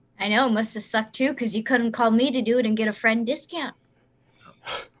 I know, it must have sucked too, because you couldn't call me to do it and get a friend discount.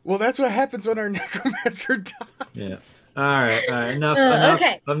 Well, that's what happens when our necromancer dies. Yeah. All right.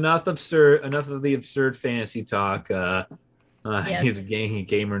 Enough of the absurd fantasy talk. Yes.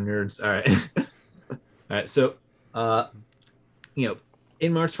 Gamer nerds. All right. All right. So,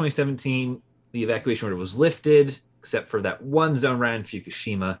 in March 2017, the evacuation order was lifted, except for that one zone right in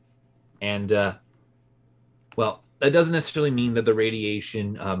Fukushima. And, that doesn't necessarily mean that the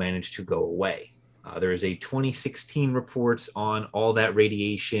radiation managed to go away. There is a 2016 report on all that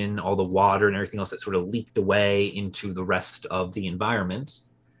radiation, all the water and everything else that sort of leaked away into the rest of the environment.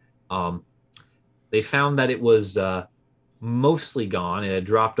 They found that it was mostly gone. It had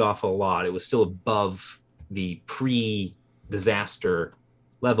dropped off a lot. It was still above the pre-disaster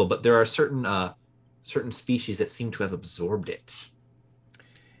level, but there are certain species that seem to have absorbed it.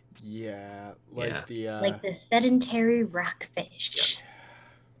 Yeah, like the sedentary rockfish,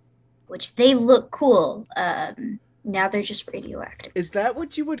 which they look cool. Now they're just radioactive. Is that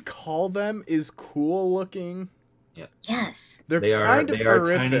what you would call them? Is cool looking? Yeah. Yes. They are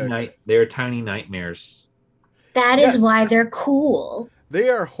horrific. They are tiny nightmares. That is why they're cool. They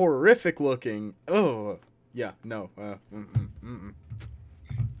are horrific looking. Oh, yeah, no.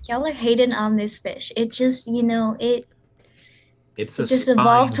 Y'all are hating on this fish. It just, it just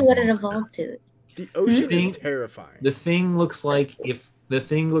evolved to what it evolved to. The ocean is terrifying. The thing looked like if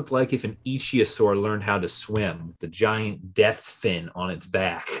an ichthyosaur learned how to swim, the giant death fin on its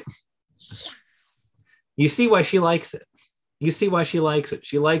back. You see why she likes it.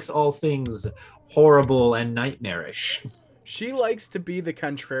 She likes all things horrible and nightmarish. She likes to be the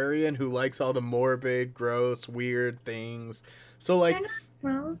contrarian who likes all the morbid, gross, weird things. So, like...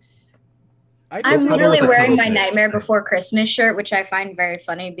 Gross. I'm literally wearing my Nightmare Before Christmas shirt, which I find very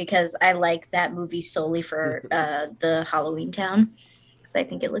funny because I like that movie solely for the Halloween Town because I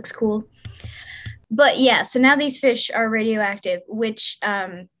think it looks cool. But yeah, so now these fish are radioactive, which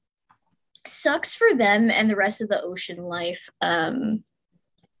sucks for them and the rest of the ocean life.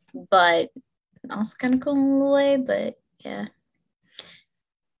 But also kind of cool in a way, but yeah.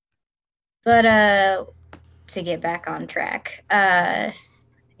 But to get back on track,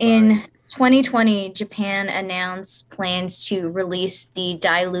 in 2020, Japan announced plans to release the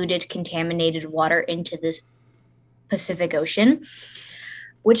diluted contaminated water into the Pacific Ocean,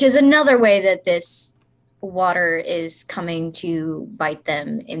 which is another way that this water is coming to bite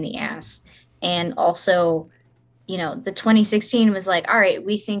them in the ass. And also, the 2016 was like, all right,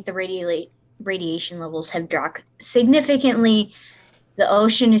 we think the radiation levels have dropped significantly. The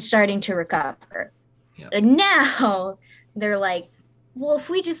ocean is starting to recover. Yep. And now they're like, well, if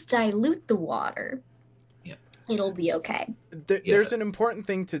we just dilute the water, it'll be okay. There's an important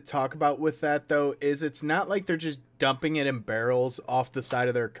thing to talk about with that, though, is it's not like they're just dumping it in barrels off the side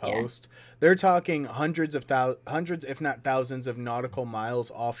of their coast. Yeah. They're talking hundreds, if not thousands of nautical miles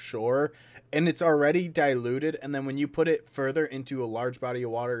offshore, and it's already diluted. And then when you put it further into a large body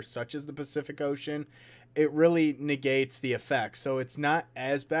of water, such as the Pacific Ocean, it really negates the effect. So it's not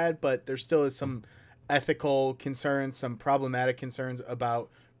as bad, but there still is some ethical concerns, some problematic concerns about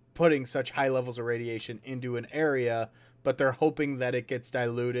putting such high levels of radiation into an area, but they're hoping that it gets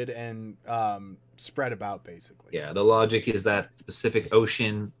diluted and spread about, basically. Yeah, the logic is that the Pacific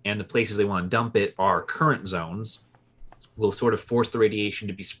Ocean and the places they want to dump it are current zones, will sort of force the radiation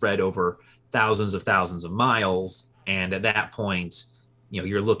to be spread over thousands of miles, and at that point,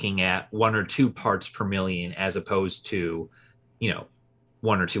 you're looking at 1 or 2 parts per million as opposed to,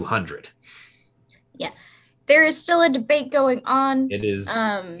 1 or 200. Yeah. there is still a debate going on. It is.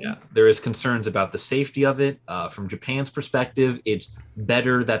 There is concerns about the safety of it. From Japan's perspective, it's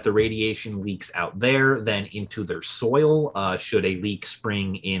better that the radiation leaks out there than into their soil. Should a leak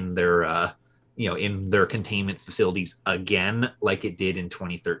spring in their, in their containment facilities again, like it did in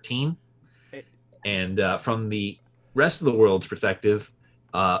 2013. And from the rest of the world's perspective,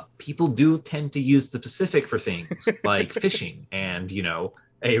 people do tend to use the Pacific for things like fishing and,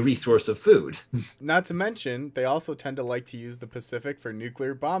 a resource of food. Not to mention, they also tend to like to use the Pacific for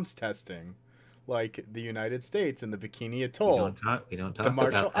nuclear bombs testing, like the United States and the Bikini Atoll, we don't talk the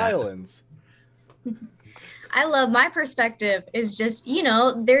Marshall about that. Islands. I love my perspective is just,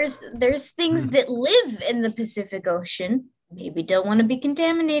 there's things that live in the Pacific Ocean, maybe don't want to be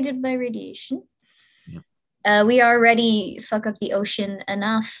contaminated by radiation. Yeah. We already fuck up the ocean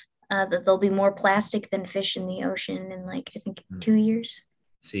enough that there'll be more plastic than fish in the ocean in I think 2 years.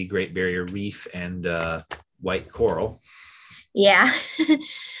 See Great Barrier Reef and white coral. Yeah.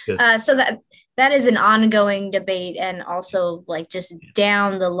 So that is an ongoing debate, and also just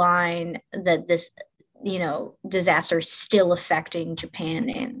down the line that this disaster is still affecting Japan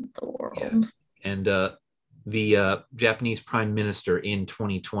and the world. Yeah. And the Japanese Prime Minister in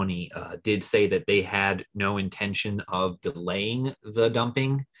 2020 did say that they had no intention of delaying the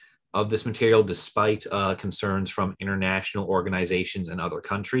dumping of this material, despite concerns from international organizations and other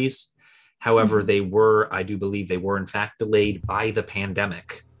countries. However, I do believe they were in fact delayed by the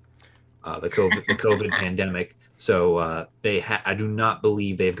pandemic, the COVID pandemic. So I do not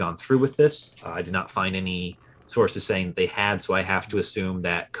believe they've gone through with this. I did not find any sources saying that they had, so I have to assume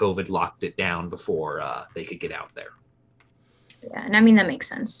that COVID locked it down before they could get out there. Yeah, and I mean, that makes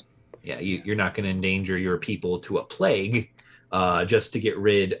sense. Yeah, you're not going to endanger your people to a plague just to get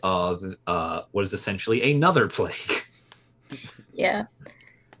rid of what is essentially another plague. Yeah.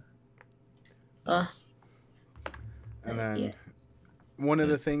 And then one of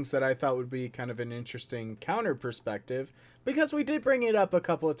the things that I thought would be kind of an interesting counter perspective, because we did bring it up a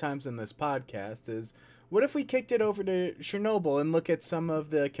couple of times in this podcast, is what if we kicked it over to Chernobyl and look at some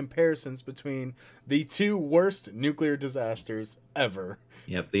of the comparisons between the two worst nuclear disasters ever?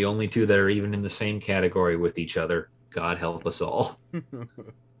 Yep, the only two that are even in the same category with each other. God help us all.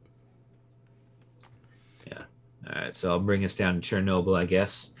 Yeah. All right, so I'll bring us down to Chernobyl, I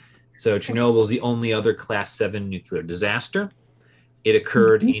guess. So Chernobyl is the only other Class 7 nuclear disaster. It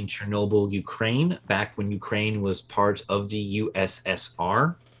occurred in Chernobyl, Ukraine, back when Ukraine was part of the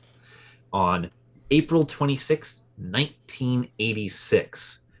USSR, on April 26,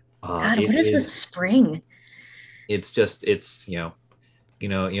 1986. God, what is with spring? It's they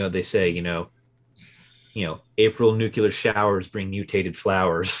say, April nuclear showers bring mutated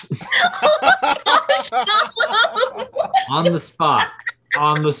flowers. On the spot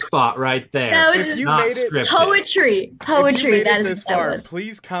right there. That was not scripted. Poetry. If you made that it is this far,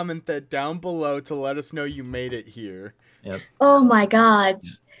 please comment that down below to let us know you made it here. Yep. Oh my God.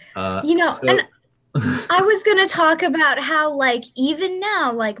 And I was going to talk about how, even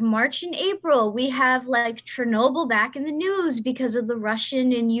now, March and April, we have, Chernobyl back in the news because of the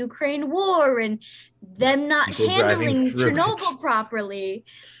Russian and Ukraine war and them not handling Chernobyl properly.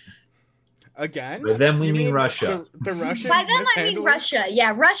 Again? For them, we mean Russia. The Russians By them, I mean Russia.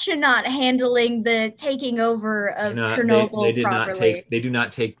 Yeah, Russia not handling the taking over of Chernobyl properly.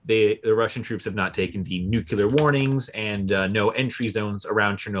 The Russian troops have not taken the nuclear warnings and no entry zones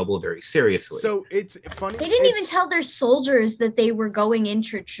around Chernobyl very seriously. So it's funny. They didn't even tell their soldiers that they were going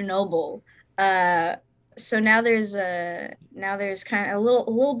into Chernobyl. So now there's kind of a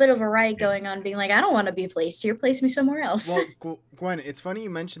little bit of a riot going on, being like, I don't want to be placed here. Place me somewhere else. Well, Gwen, it's funny you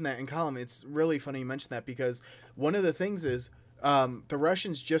mentioned that, and Colum, it's really funny you mentioned that, because one of the things is the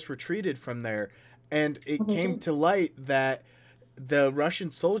Russians just retreated from there, and it came to light that the Russian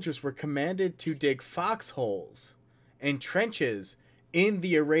soldiers were commanded to dig foxholes and trenches in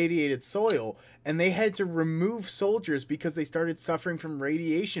the irradiated soil, and they had to remove soldiers because they started suffering from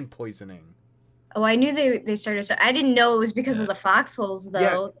radiation poisoning. Oh, I knew they started. So I didn't know it was because of the foxholes,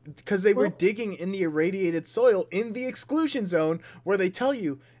 though. Yeah, because they were digging in the irradiated soil in the exclusion zone where they tell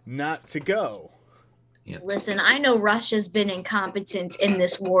you not to go. Yeah. Listen, I know Russia's been incompetent in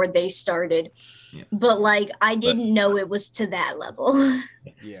this war they started, but I didn't know it was to that level.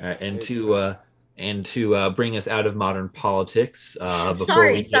 Yeah, and to bring us out of modern politics, before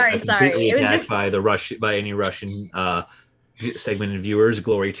sorry. we get completely attacked by any Russian segmented viewers,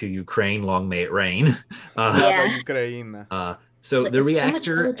 glory to Ukraine, long may it rain. So the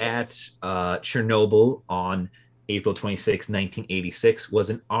reactor at Chernobyl on April 26, 1986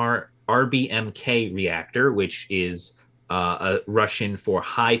 was an RBMK reactor, which is a Russian for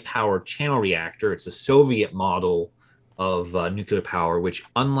high power channel reactor. It's a Soviet model of nuclear power, which,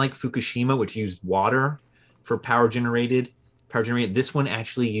 unlike Fukushima, which used water for power generated, this one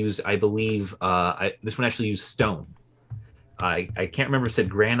actually used, I believe, this one actually used stone. I can't remember if it said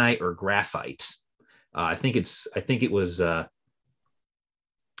granite or graphite. I think it was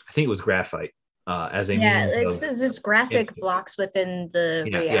graphite. As a means of it's graphic blocks within the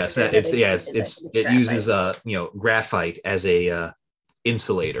reactor. It uses graphite as a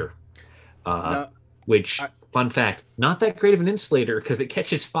insulator. Which, fun fact, not that great of an insulator because it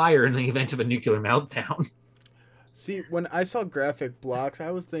catches fire in the event of a nuclear meltdown. See, when I saw graphic blocks,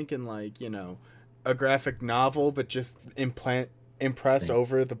 I was thinking like, a graphic novel, but just impressed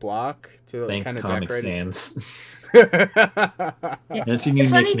over the block to kind of decorate it. The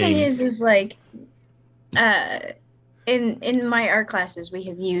funny thing is like, in my art classes, we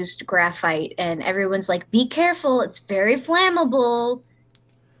have used graphite, and everyone's like, "Be careful! It's very flammable."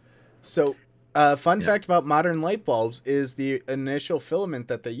 So, fun fact about modern light bulbs is the initial filament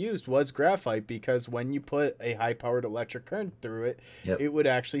that they used was graphite because when you put a high-powered electric current through it, it would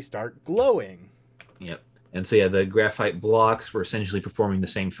actually start glowing. Yep. And so, the graphite blocks were essentially performing the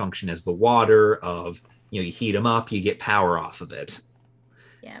same function as the water of, you heat them up, you get power off of it.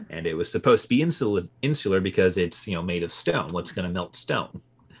 Yeah. And it was supposed to be insular because it's, made of stone. What's going to melt stone?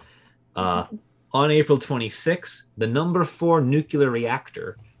 On April 26, the number 4 nuclear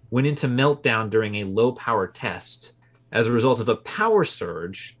reactor went into meltdown during a low power test as a result of a power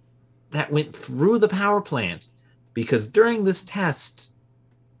surge that went through the power plant because during this test,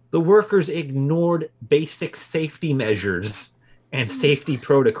 the workers ignored basic safety measures and safety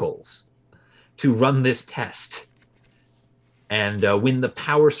protocols to run this test. And when the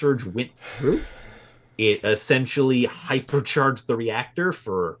power surge went through, it essentially hypercharged the reactor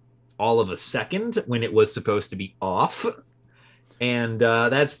for all of a second when it was supposed to be off. And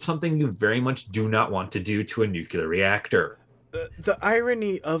that's something you very much do not want to do to a nuclear reactor. The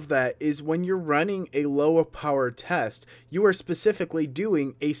irony of that is when you're running a lower power test, you are specifically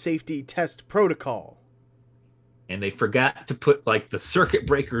doing a safety test protocol. And they forgot to put the circuit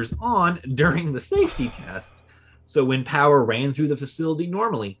breakers on during the safety test. So when power ran through the facility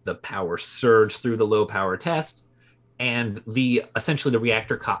normally, the power surged through the low power test, and essentially the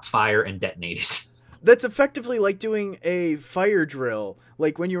reactor caught fire and detonated. That's effectively like doing a fire drill,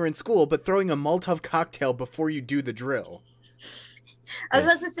 like when you were in school, but throwing a Molotov cocktail before you do the drill. I was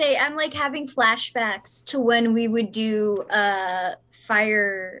about to say, I'm having flashbacks to when we would do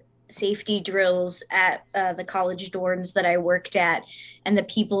fire safety drills at the college dorms that I worked at, and the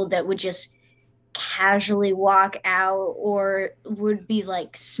people that would just casually walk out or would be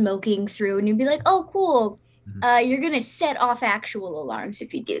smoking through, and you'd be like, "Oh, cool! You're gonna set off actual alarms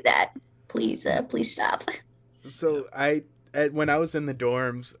if you do that. Please stop." So when I was in the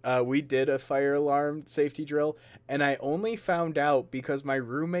dorms, we did a fire alarm safety drill, and I only found out because my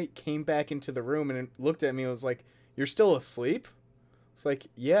roommate came back into the room and looked at me and was like, "You're still asleep?" It's like,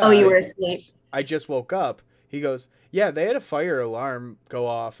 "Yeah." Oh, you were asleep. I just woke up. He goes, "Yeah, they had a fire alarm go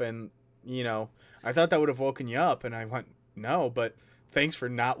off, and I thought that would have woken you up." And I went, "No, but thanks for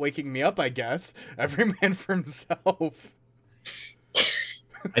not waking me up, I guess. Every man for himself."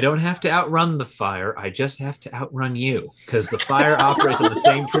 I don't have to outrun the fire. I just have to outrun you because the fire operates on the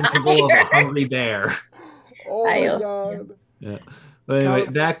same principle of a hungry bear. Oh my God. Yeah. But anyway,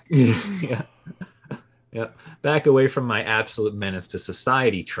 back away from my absolute menace to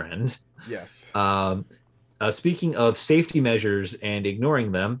society trend. Yes. Speaking of safety measures and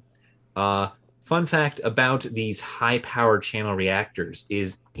ignoring them, fun fact about these high-powered channel reactors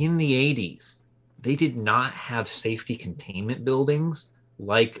is in the 80s, they did not have safety containment buildings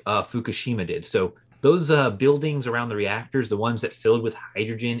like Fukushima did. So those buildings around the reactors, the ones that filled with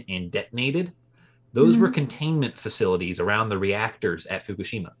hydrogen and detonated, those were containment facilities around the reactors at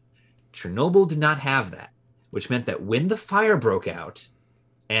Fukushima. Chernobyl did not have that, which meant that when the fire broke out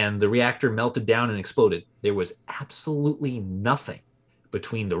and the reactor melted down and exploded, there was absolutely nothing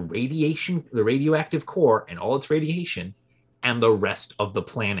between the radioactive core and all its radiation and the rest of the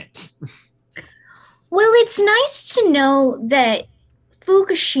planet. Well, it's nice to know that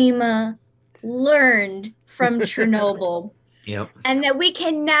Fukushima learned from Chernobyl. Yep. And that we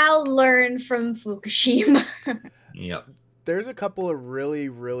can now learn from Fukushima. Yep. There's a couple of really,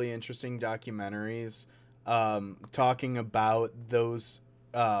 really interesting documentaries talking about those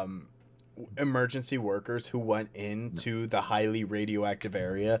emergency workers who went into the highly radioactive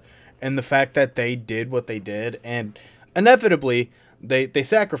area and the fact that they did what they did, and inevitably they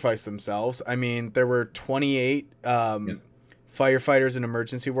sacrificed themselves. I mean, there were 28 firefighters and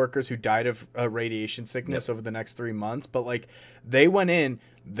emergency workers who died of radiation sickness over the next 3 months. But like they went in,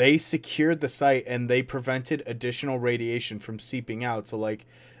 they secured the site, and they prevented additional radiation from seeping out. So like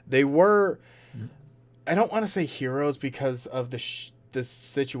they were, I don't want to say heroes because of the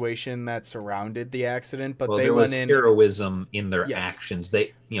situation that surrounded the accident, but they went in. Heroism in their actions.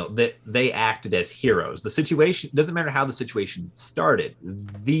 They acted as heroes. The situation doesn't matter how the situation started.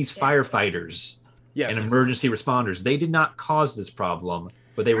 These firefighters and emergency responders, they did not cause this problem,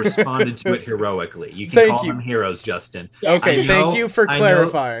 but they responded to it heroically. You can call them heroes, Justin. Yes. Okay, thank you for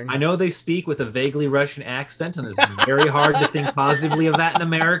clarifying. I know they speak with a vaguely Russian accent, and it's very hard to think positively of that in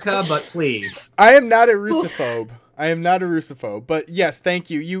America, but please. I am not a Russophobe. But yes, thank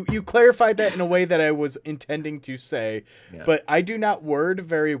you. You clarified that in a way that I was intending to say, but I do not word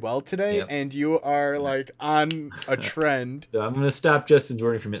very well today, and you are like on a trend. So I'm going to stop Justin's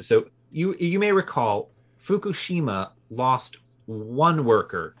wording for a minute. So you may recall Fukushima lost one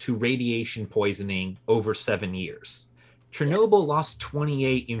worker to radiation poisoning over 7 years. Chernobyl lost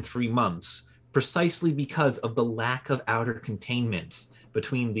 28 in 3 months, precisely because of the lack of outer containment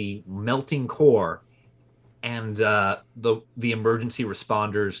between the melting core and the emergency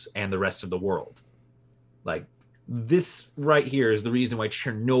responders and the rest of the world. Like, this right here is the reason why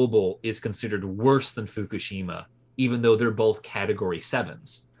Chernobyl is considered worse than Fukushima, even though they're both category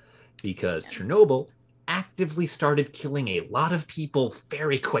 7s, because Chernobyl actively started killing a lot of people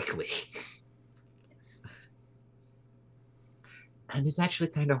very quickly. And it's actually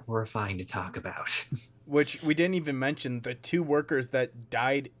kind of horrifying to talk about. Which we didn't even mention the 2 workers that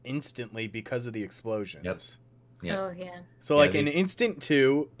died instantly because of the explosions. Yep. Oh, yeah. So like an instant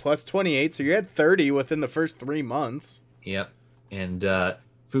 2 plus 28, so you had 30 within the first 3 months. Yep. And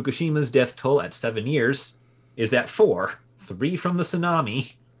Fukushima's death toll at 7 years is at 4. 3 from the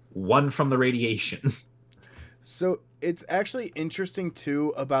tsunami, 1 from the radiation. So it's actually interesting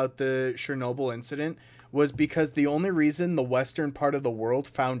too about the Chernobyl incident was because the only reason the western part of the world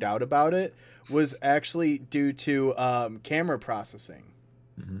found out about it was actually due to camera processing.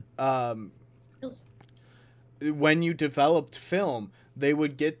 When you developed film, they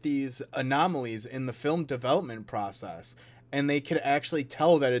would get these anomalies in the film development process, and they could actually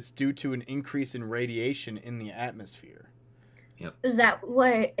tell that it's due to an increase in radiation in the atmosphere. Yep. Is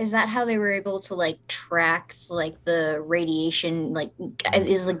that how they were able to like track like the radiation, like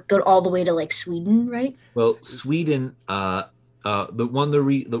is like go all the way to like Sweden, right? Well, Sweden, one of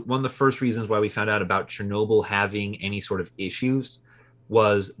the first reasons why we found out about Chernobyl having any sort of issues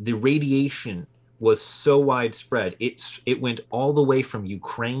was the radiation was so widespread. It went all the way from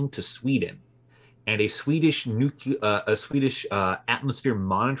Ukraine to Sweden, and a Swedish atmosphere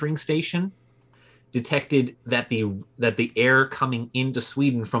monitoring station detected that the air coming into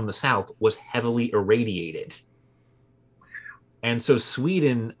Sweden from the south was heavily irradiated. And so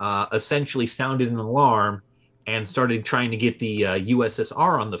Sweden essentially sounded an alarm and started trying to get the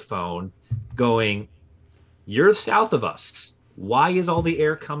USSR on the phone going, "You're south of us. Why is all the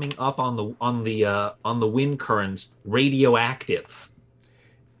air coming up on the wind currents radioactive?"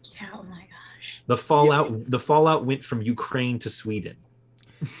 Yeah, oh my gosh. The fallout went from Ukraine to Sweden.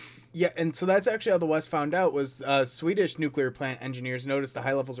 Yeah, and so that's actually how the West found out was Swedish nuclear plant engineers noticed the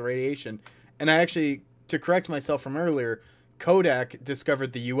high levels of radiation. And I actually, to correct myself from earlier, Kodak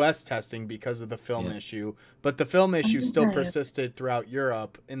discovered the U.S. testing because of the film issue, but the film issue still persisted throughout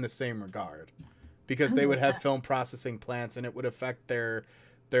Europe in the same regard, because they would have film processing plants and it would affect their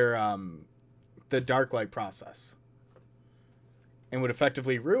the dark light process and would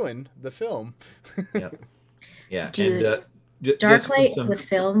effectively ruin the film. Yeah. Dude. And, dark light with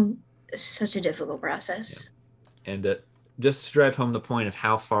film is such a difficult process. Yeah. And just to drive home the point of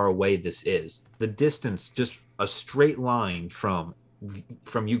how far away this is, the distance, just a straight line from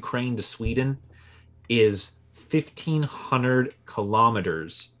Ukraine to Sweden, is 1,500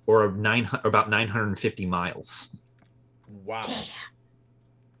 kilometers, or about 950 miles. Wow. Damn.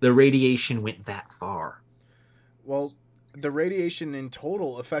 The radiation went that far. Well, the radiation in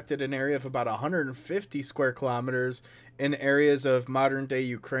total affected an area of about 150 square kilometers in areas of modern-day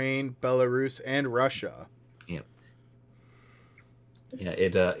Ukraine, Belarus, and Russia.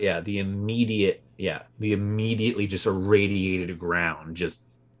 The immediately just irradiated ground, just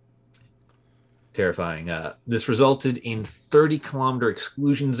terrifying. This resulted in 30-kilometer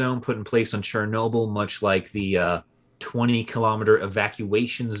exclusion zone put in place on Chernobyl, much like the 20-kilometer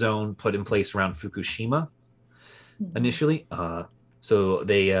evacuation zone put in place around Fukushima initially. So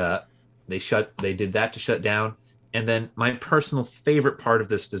they did that to shut down. And then my personal favorite part of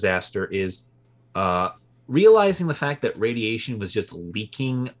this disaster is realizing the fact that radiation was just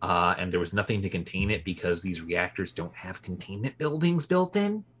leaking and there was nothing to contain it because these reactors don't have containment buildings built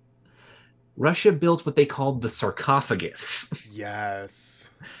in, Russia built what they called the sarcophagus. Yes.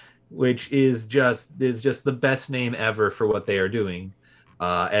 Which is just the best name ever for what they are doing,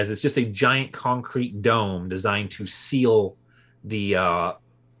 as it's just a giant concrete dome designed to seal the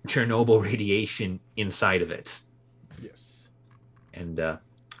Chernobyl radiation inside of it. Yes. And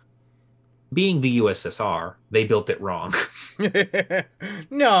being the USSR, they built it wrong.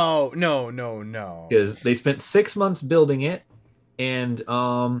 No. Because they spent 6 months building it, and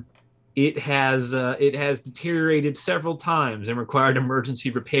it has deteriorated several times and required emergency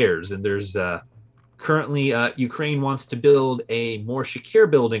repairs. And there's currently Ukraine wants to build a more secure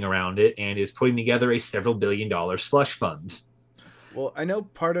building around it and is putting together a several $billion slush fund. Well, I know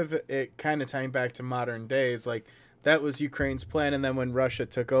part of it kind of tying back to modern days, like that was Ukraine's plan, and then when Russia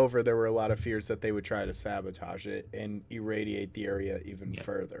took over, there were a lot of fears that they would try to sabotage it and irradiate the area even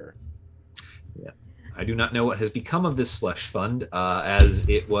further. Yeah. I do not know what has become of this slush fund, as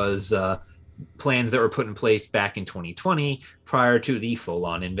it was plans that were put in place back in 2020 prior to the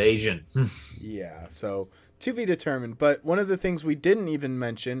full-on invasion. Yeah, so to be determined. But one of the things we didn't even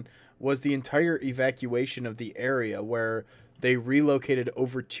mention was the entire evacuation of the area, where they relocated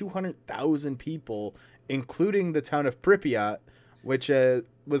over 200,000 people, including the town of Pripyat, which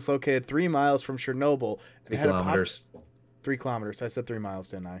was located 3 miles from Chernobyl. 3 kilometers. 3 kilometers. I said 3 miles,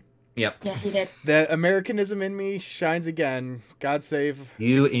 didn't I? Yep. Yeah, he did. The Americanism in me shines again. God save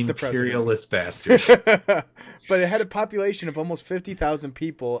you imperialist bastard. But it had a population of almost 50,000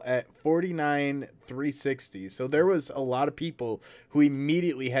 people at 49,360. So there was a lot of people who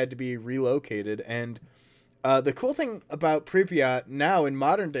immediately had to be relocated. And the cool thing about Pripyat now in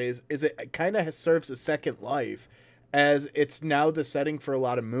modern days is it kind of serves a second life, as it's now the setting for a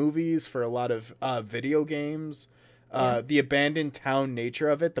lot of movies, for a lot of video games. The abandoned town nature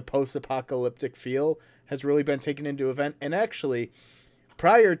of it, the post-apocalyptic feel, has really been taken into event. And actually,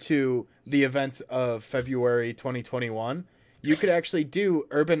 prior to the events of February 2021, you could actually do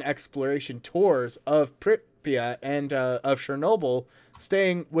urban exploration tours of Pripyat and of Chernobyl,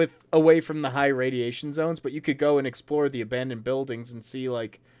 staying away from the high radiation zones. But you could go and explore the abandoned buildings and see,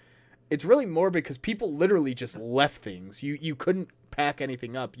 like, it's really more because people literally just left things. You couldn't pack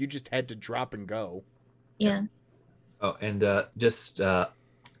anything up. You just had to drop and go. Yeah. Oh, and just a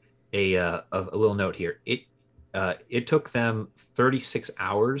little note here. It took them 36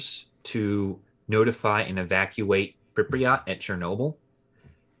 hours to notify and evacuate Pripyat at Chernobyl.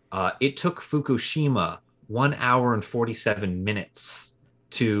 It took Fukushima 1 hour and 47 minutes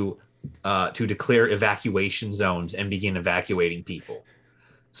to declare evacuation zones and begin evacuating people.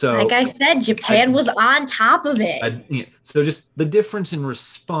 So, like I said, Japan was on top of it. So just the difference in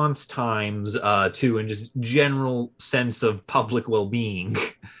response times too, and just general sense of public well-being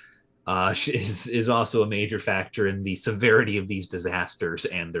is also a major factor in the severity of these disasters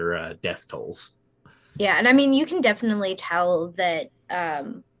and their death tolls. Yeah, and I mean, you can definitely tell that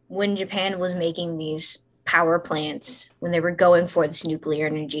when Japan was making these power plants, when they were going for this nuclear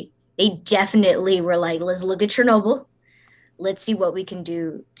energy, they definitely were like, let's look at Chernobyl. Let's see what we can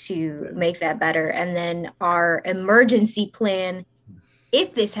do to make that better. And then our emergency plan,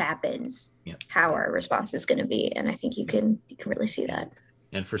 if this happens, how our response is going to be. And I think you can really see that.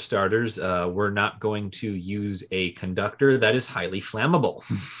 And for starters, we're not going to use a conductor that is highly flammable.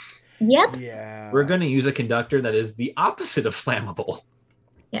 Yep. Yeah. We're going to use a conductor that is the opposite of flammable.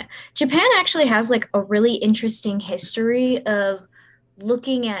 Yeah. Japan actually has like a really interesting history of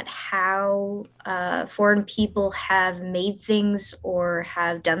looking at how foreign people have made things or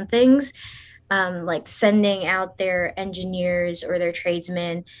have done things, like sending out their engineers or their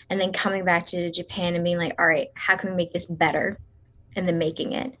tradesmen and then coming back to Japan and being like, all right, how can we make this better? And then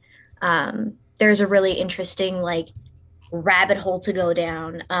making it. There's a really interesting like rabbit hole to go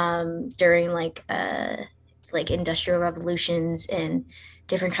down during like industrial revolutions and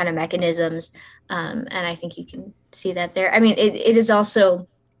different kind of mechanisms. And I think you can see that there. I mean, it is also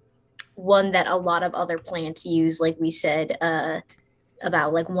one that a lot of other plants use. Like we said,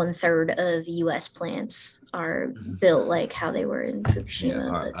 about like 1/3 of US plants are built like how they were in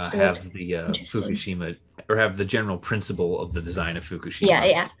Fukushima. So have the Fukushima, or have the general principle of the design of Fukushima.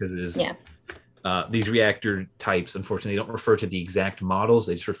 Yeah. Because it is, these reactor types, unfortunately, don't refer to the exact models.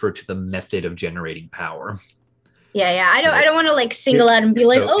 They just refer to the method of generating power. Yeah. I don't want to like single out and be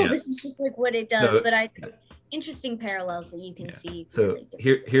like, this is just like what it does. But interesting parallels that you can see. So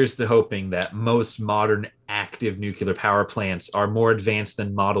here's the hoping that most modern active nuclear power plants are more advanced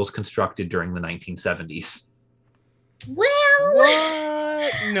than models constructed during the 1970s. Well,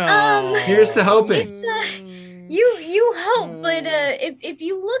 what? No. Here's the hoping. hope, but if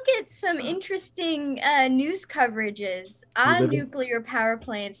you look at some interesting news coverages on nuclear power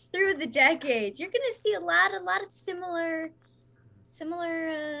plants through the decades, you're going to see a lot of similar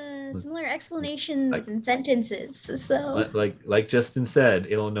explanations and sentences. So, like Justin said,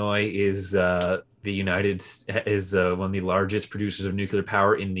 Illinois is one of the largest producers of nuclear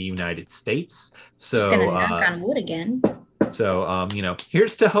power in the United States. So, just gonna knock on wood again. So,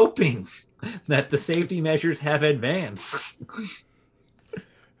 here's to hoping that the safety measures have advanced.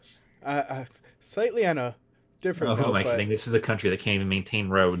 Slightly on a different note. Who am I kidding? This is a country that can't even maintain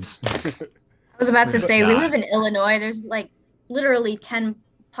roads. I was about to say, we live in Illinois. There's like literally 10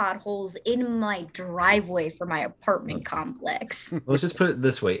 potholes in my driveway for my apartment complex. Let's just put it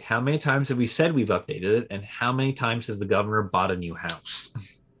this way. How many times have we said we've updated it? And how many times has the governor bought a new house?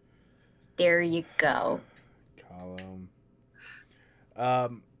 There you go. Colum.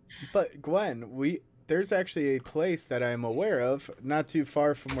 But Gwen, there's actually a place that I'm aware of, not too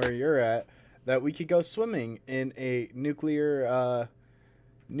far from where you're at, that we could go swimming in a nuclear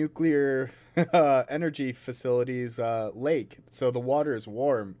energy facilities lake. So the water is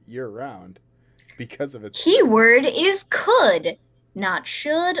warm year round because of its keyword is could, not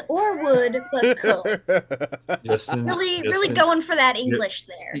should or would, but could. Justin, really going for that English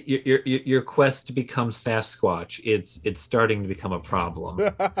there. Your quest to become Sasquatch, it's starting to become a problem.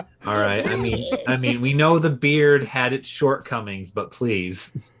 All right. I mean, we know the beard had its shortcomings, but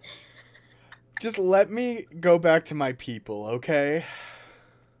please. Just let me go back to my people, okay?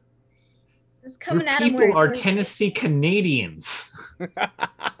 Coming Your at people are Tennessee Canadians.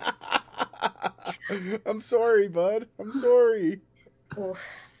 I'm sorry, bud. I'm sorry. Oof.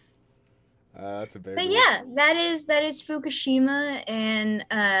 That's a big But one. yeah, that is Fukushima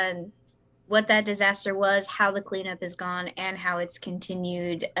and what that disaster was, how the cleanup is gone, and how it's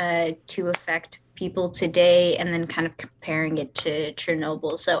continued to affect people today, and then kind of comparing it to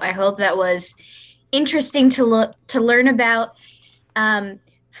Chernobyl. So I hope that was interesting to learn about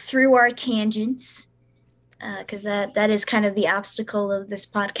through our tangents, because that is kind of the obstacle of this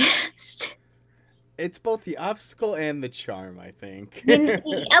podcast. It's both the obstacle and the charm, I think. A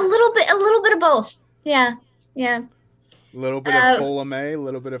little bit of both. Yeah. A little bit of column A, a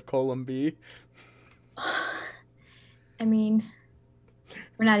little bit of column B. I mean,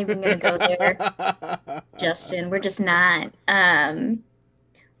 we're not even gonna go there, Justin. We're just not.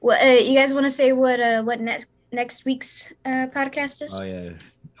 What you guys want to say? What next week's podcast is? Oh yeah.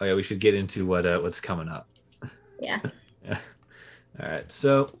 We should get into what's coming up. Yeah. All right.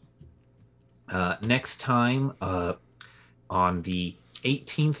 So next time on the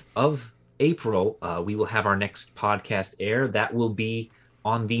 18th of April, we will have our next podcast air. That will be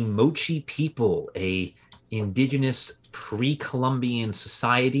on the Mochi people, a indigenous pre-Columbian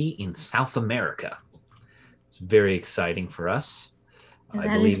society in South America. It's very exciting for us. I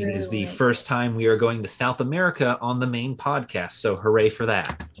believe it is the first time we are going to South America on the main podcast, so hooray for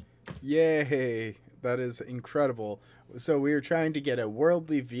that. Yay, that is incredible. So we are trying to get a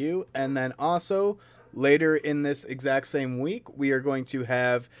worldly view, and then also later in this exact same week, we are going to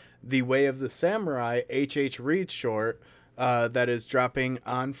have The Way of the Samurai H.H. Reed short that is dropping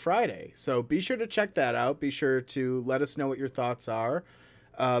on Friday. So be sure to check that out. Be sure to let us know what your thoughts are.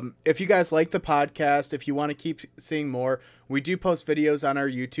 If you guys like the podcast, if you want to keep seeing more, we do post videos on our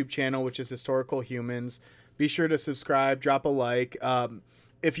YouTube channel, which is Historical Humans. Be sure to subscribe, drop a like.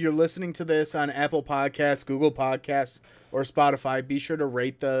 If you're listening to this on Apple Podcasts, Google Podcasts, or Spotify, be sure to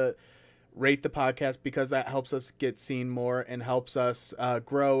rate the podcast, because that helps us get seen more and helps us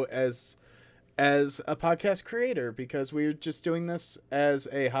grow as a podcast creator, because we're just doing this as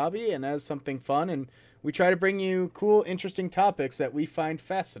a hobby and as something fun, and we try to bring you cool, interesting topics that we find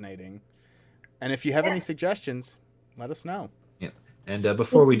fascinating. And if you have any suggestions, let us know. Yeah. And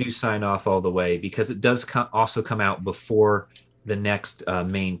before we do sign off all the way, because it does also come out before the next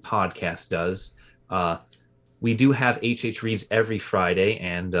main podcast does, we do have H.H. Reeves every Friday,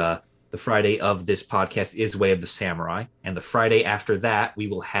 and the Friday of this podcast is Way of the Samurai. And the Friday after that, we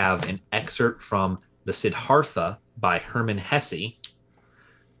will have an excerpt from the Siddhartha by Hermann Hesse.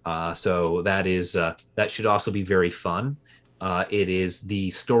 So that should also be very fun. It is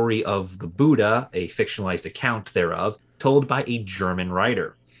the story of the Buddha, a fictionalized account thereof, told by a German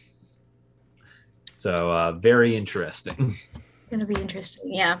writer. So very interesting. Gonna be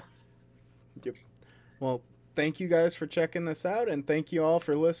interesting, yeah. Yep. Well, thank you guys for checking this out, and thank you all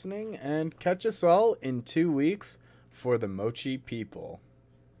for listening, and catch us all in 2 weeks for the Mochi people.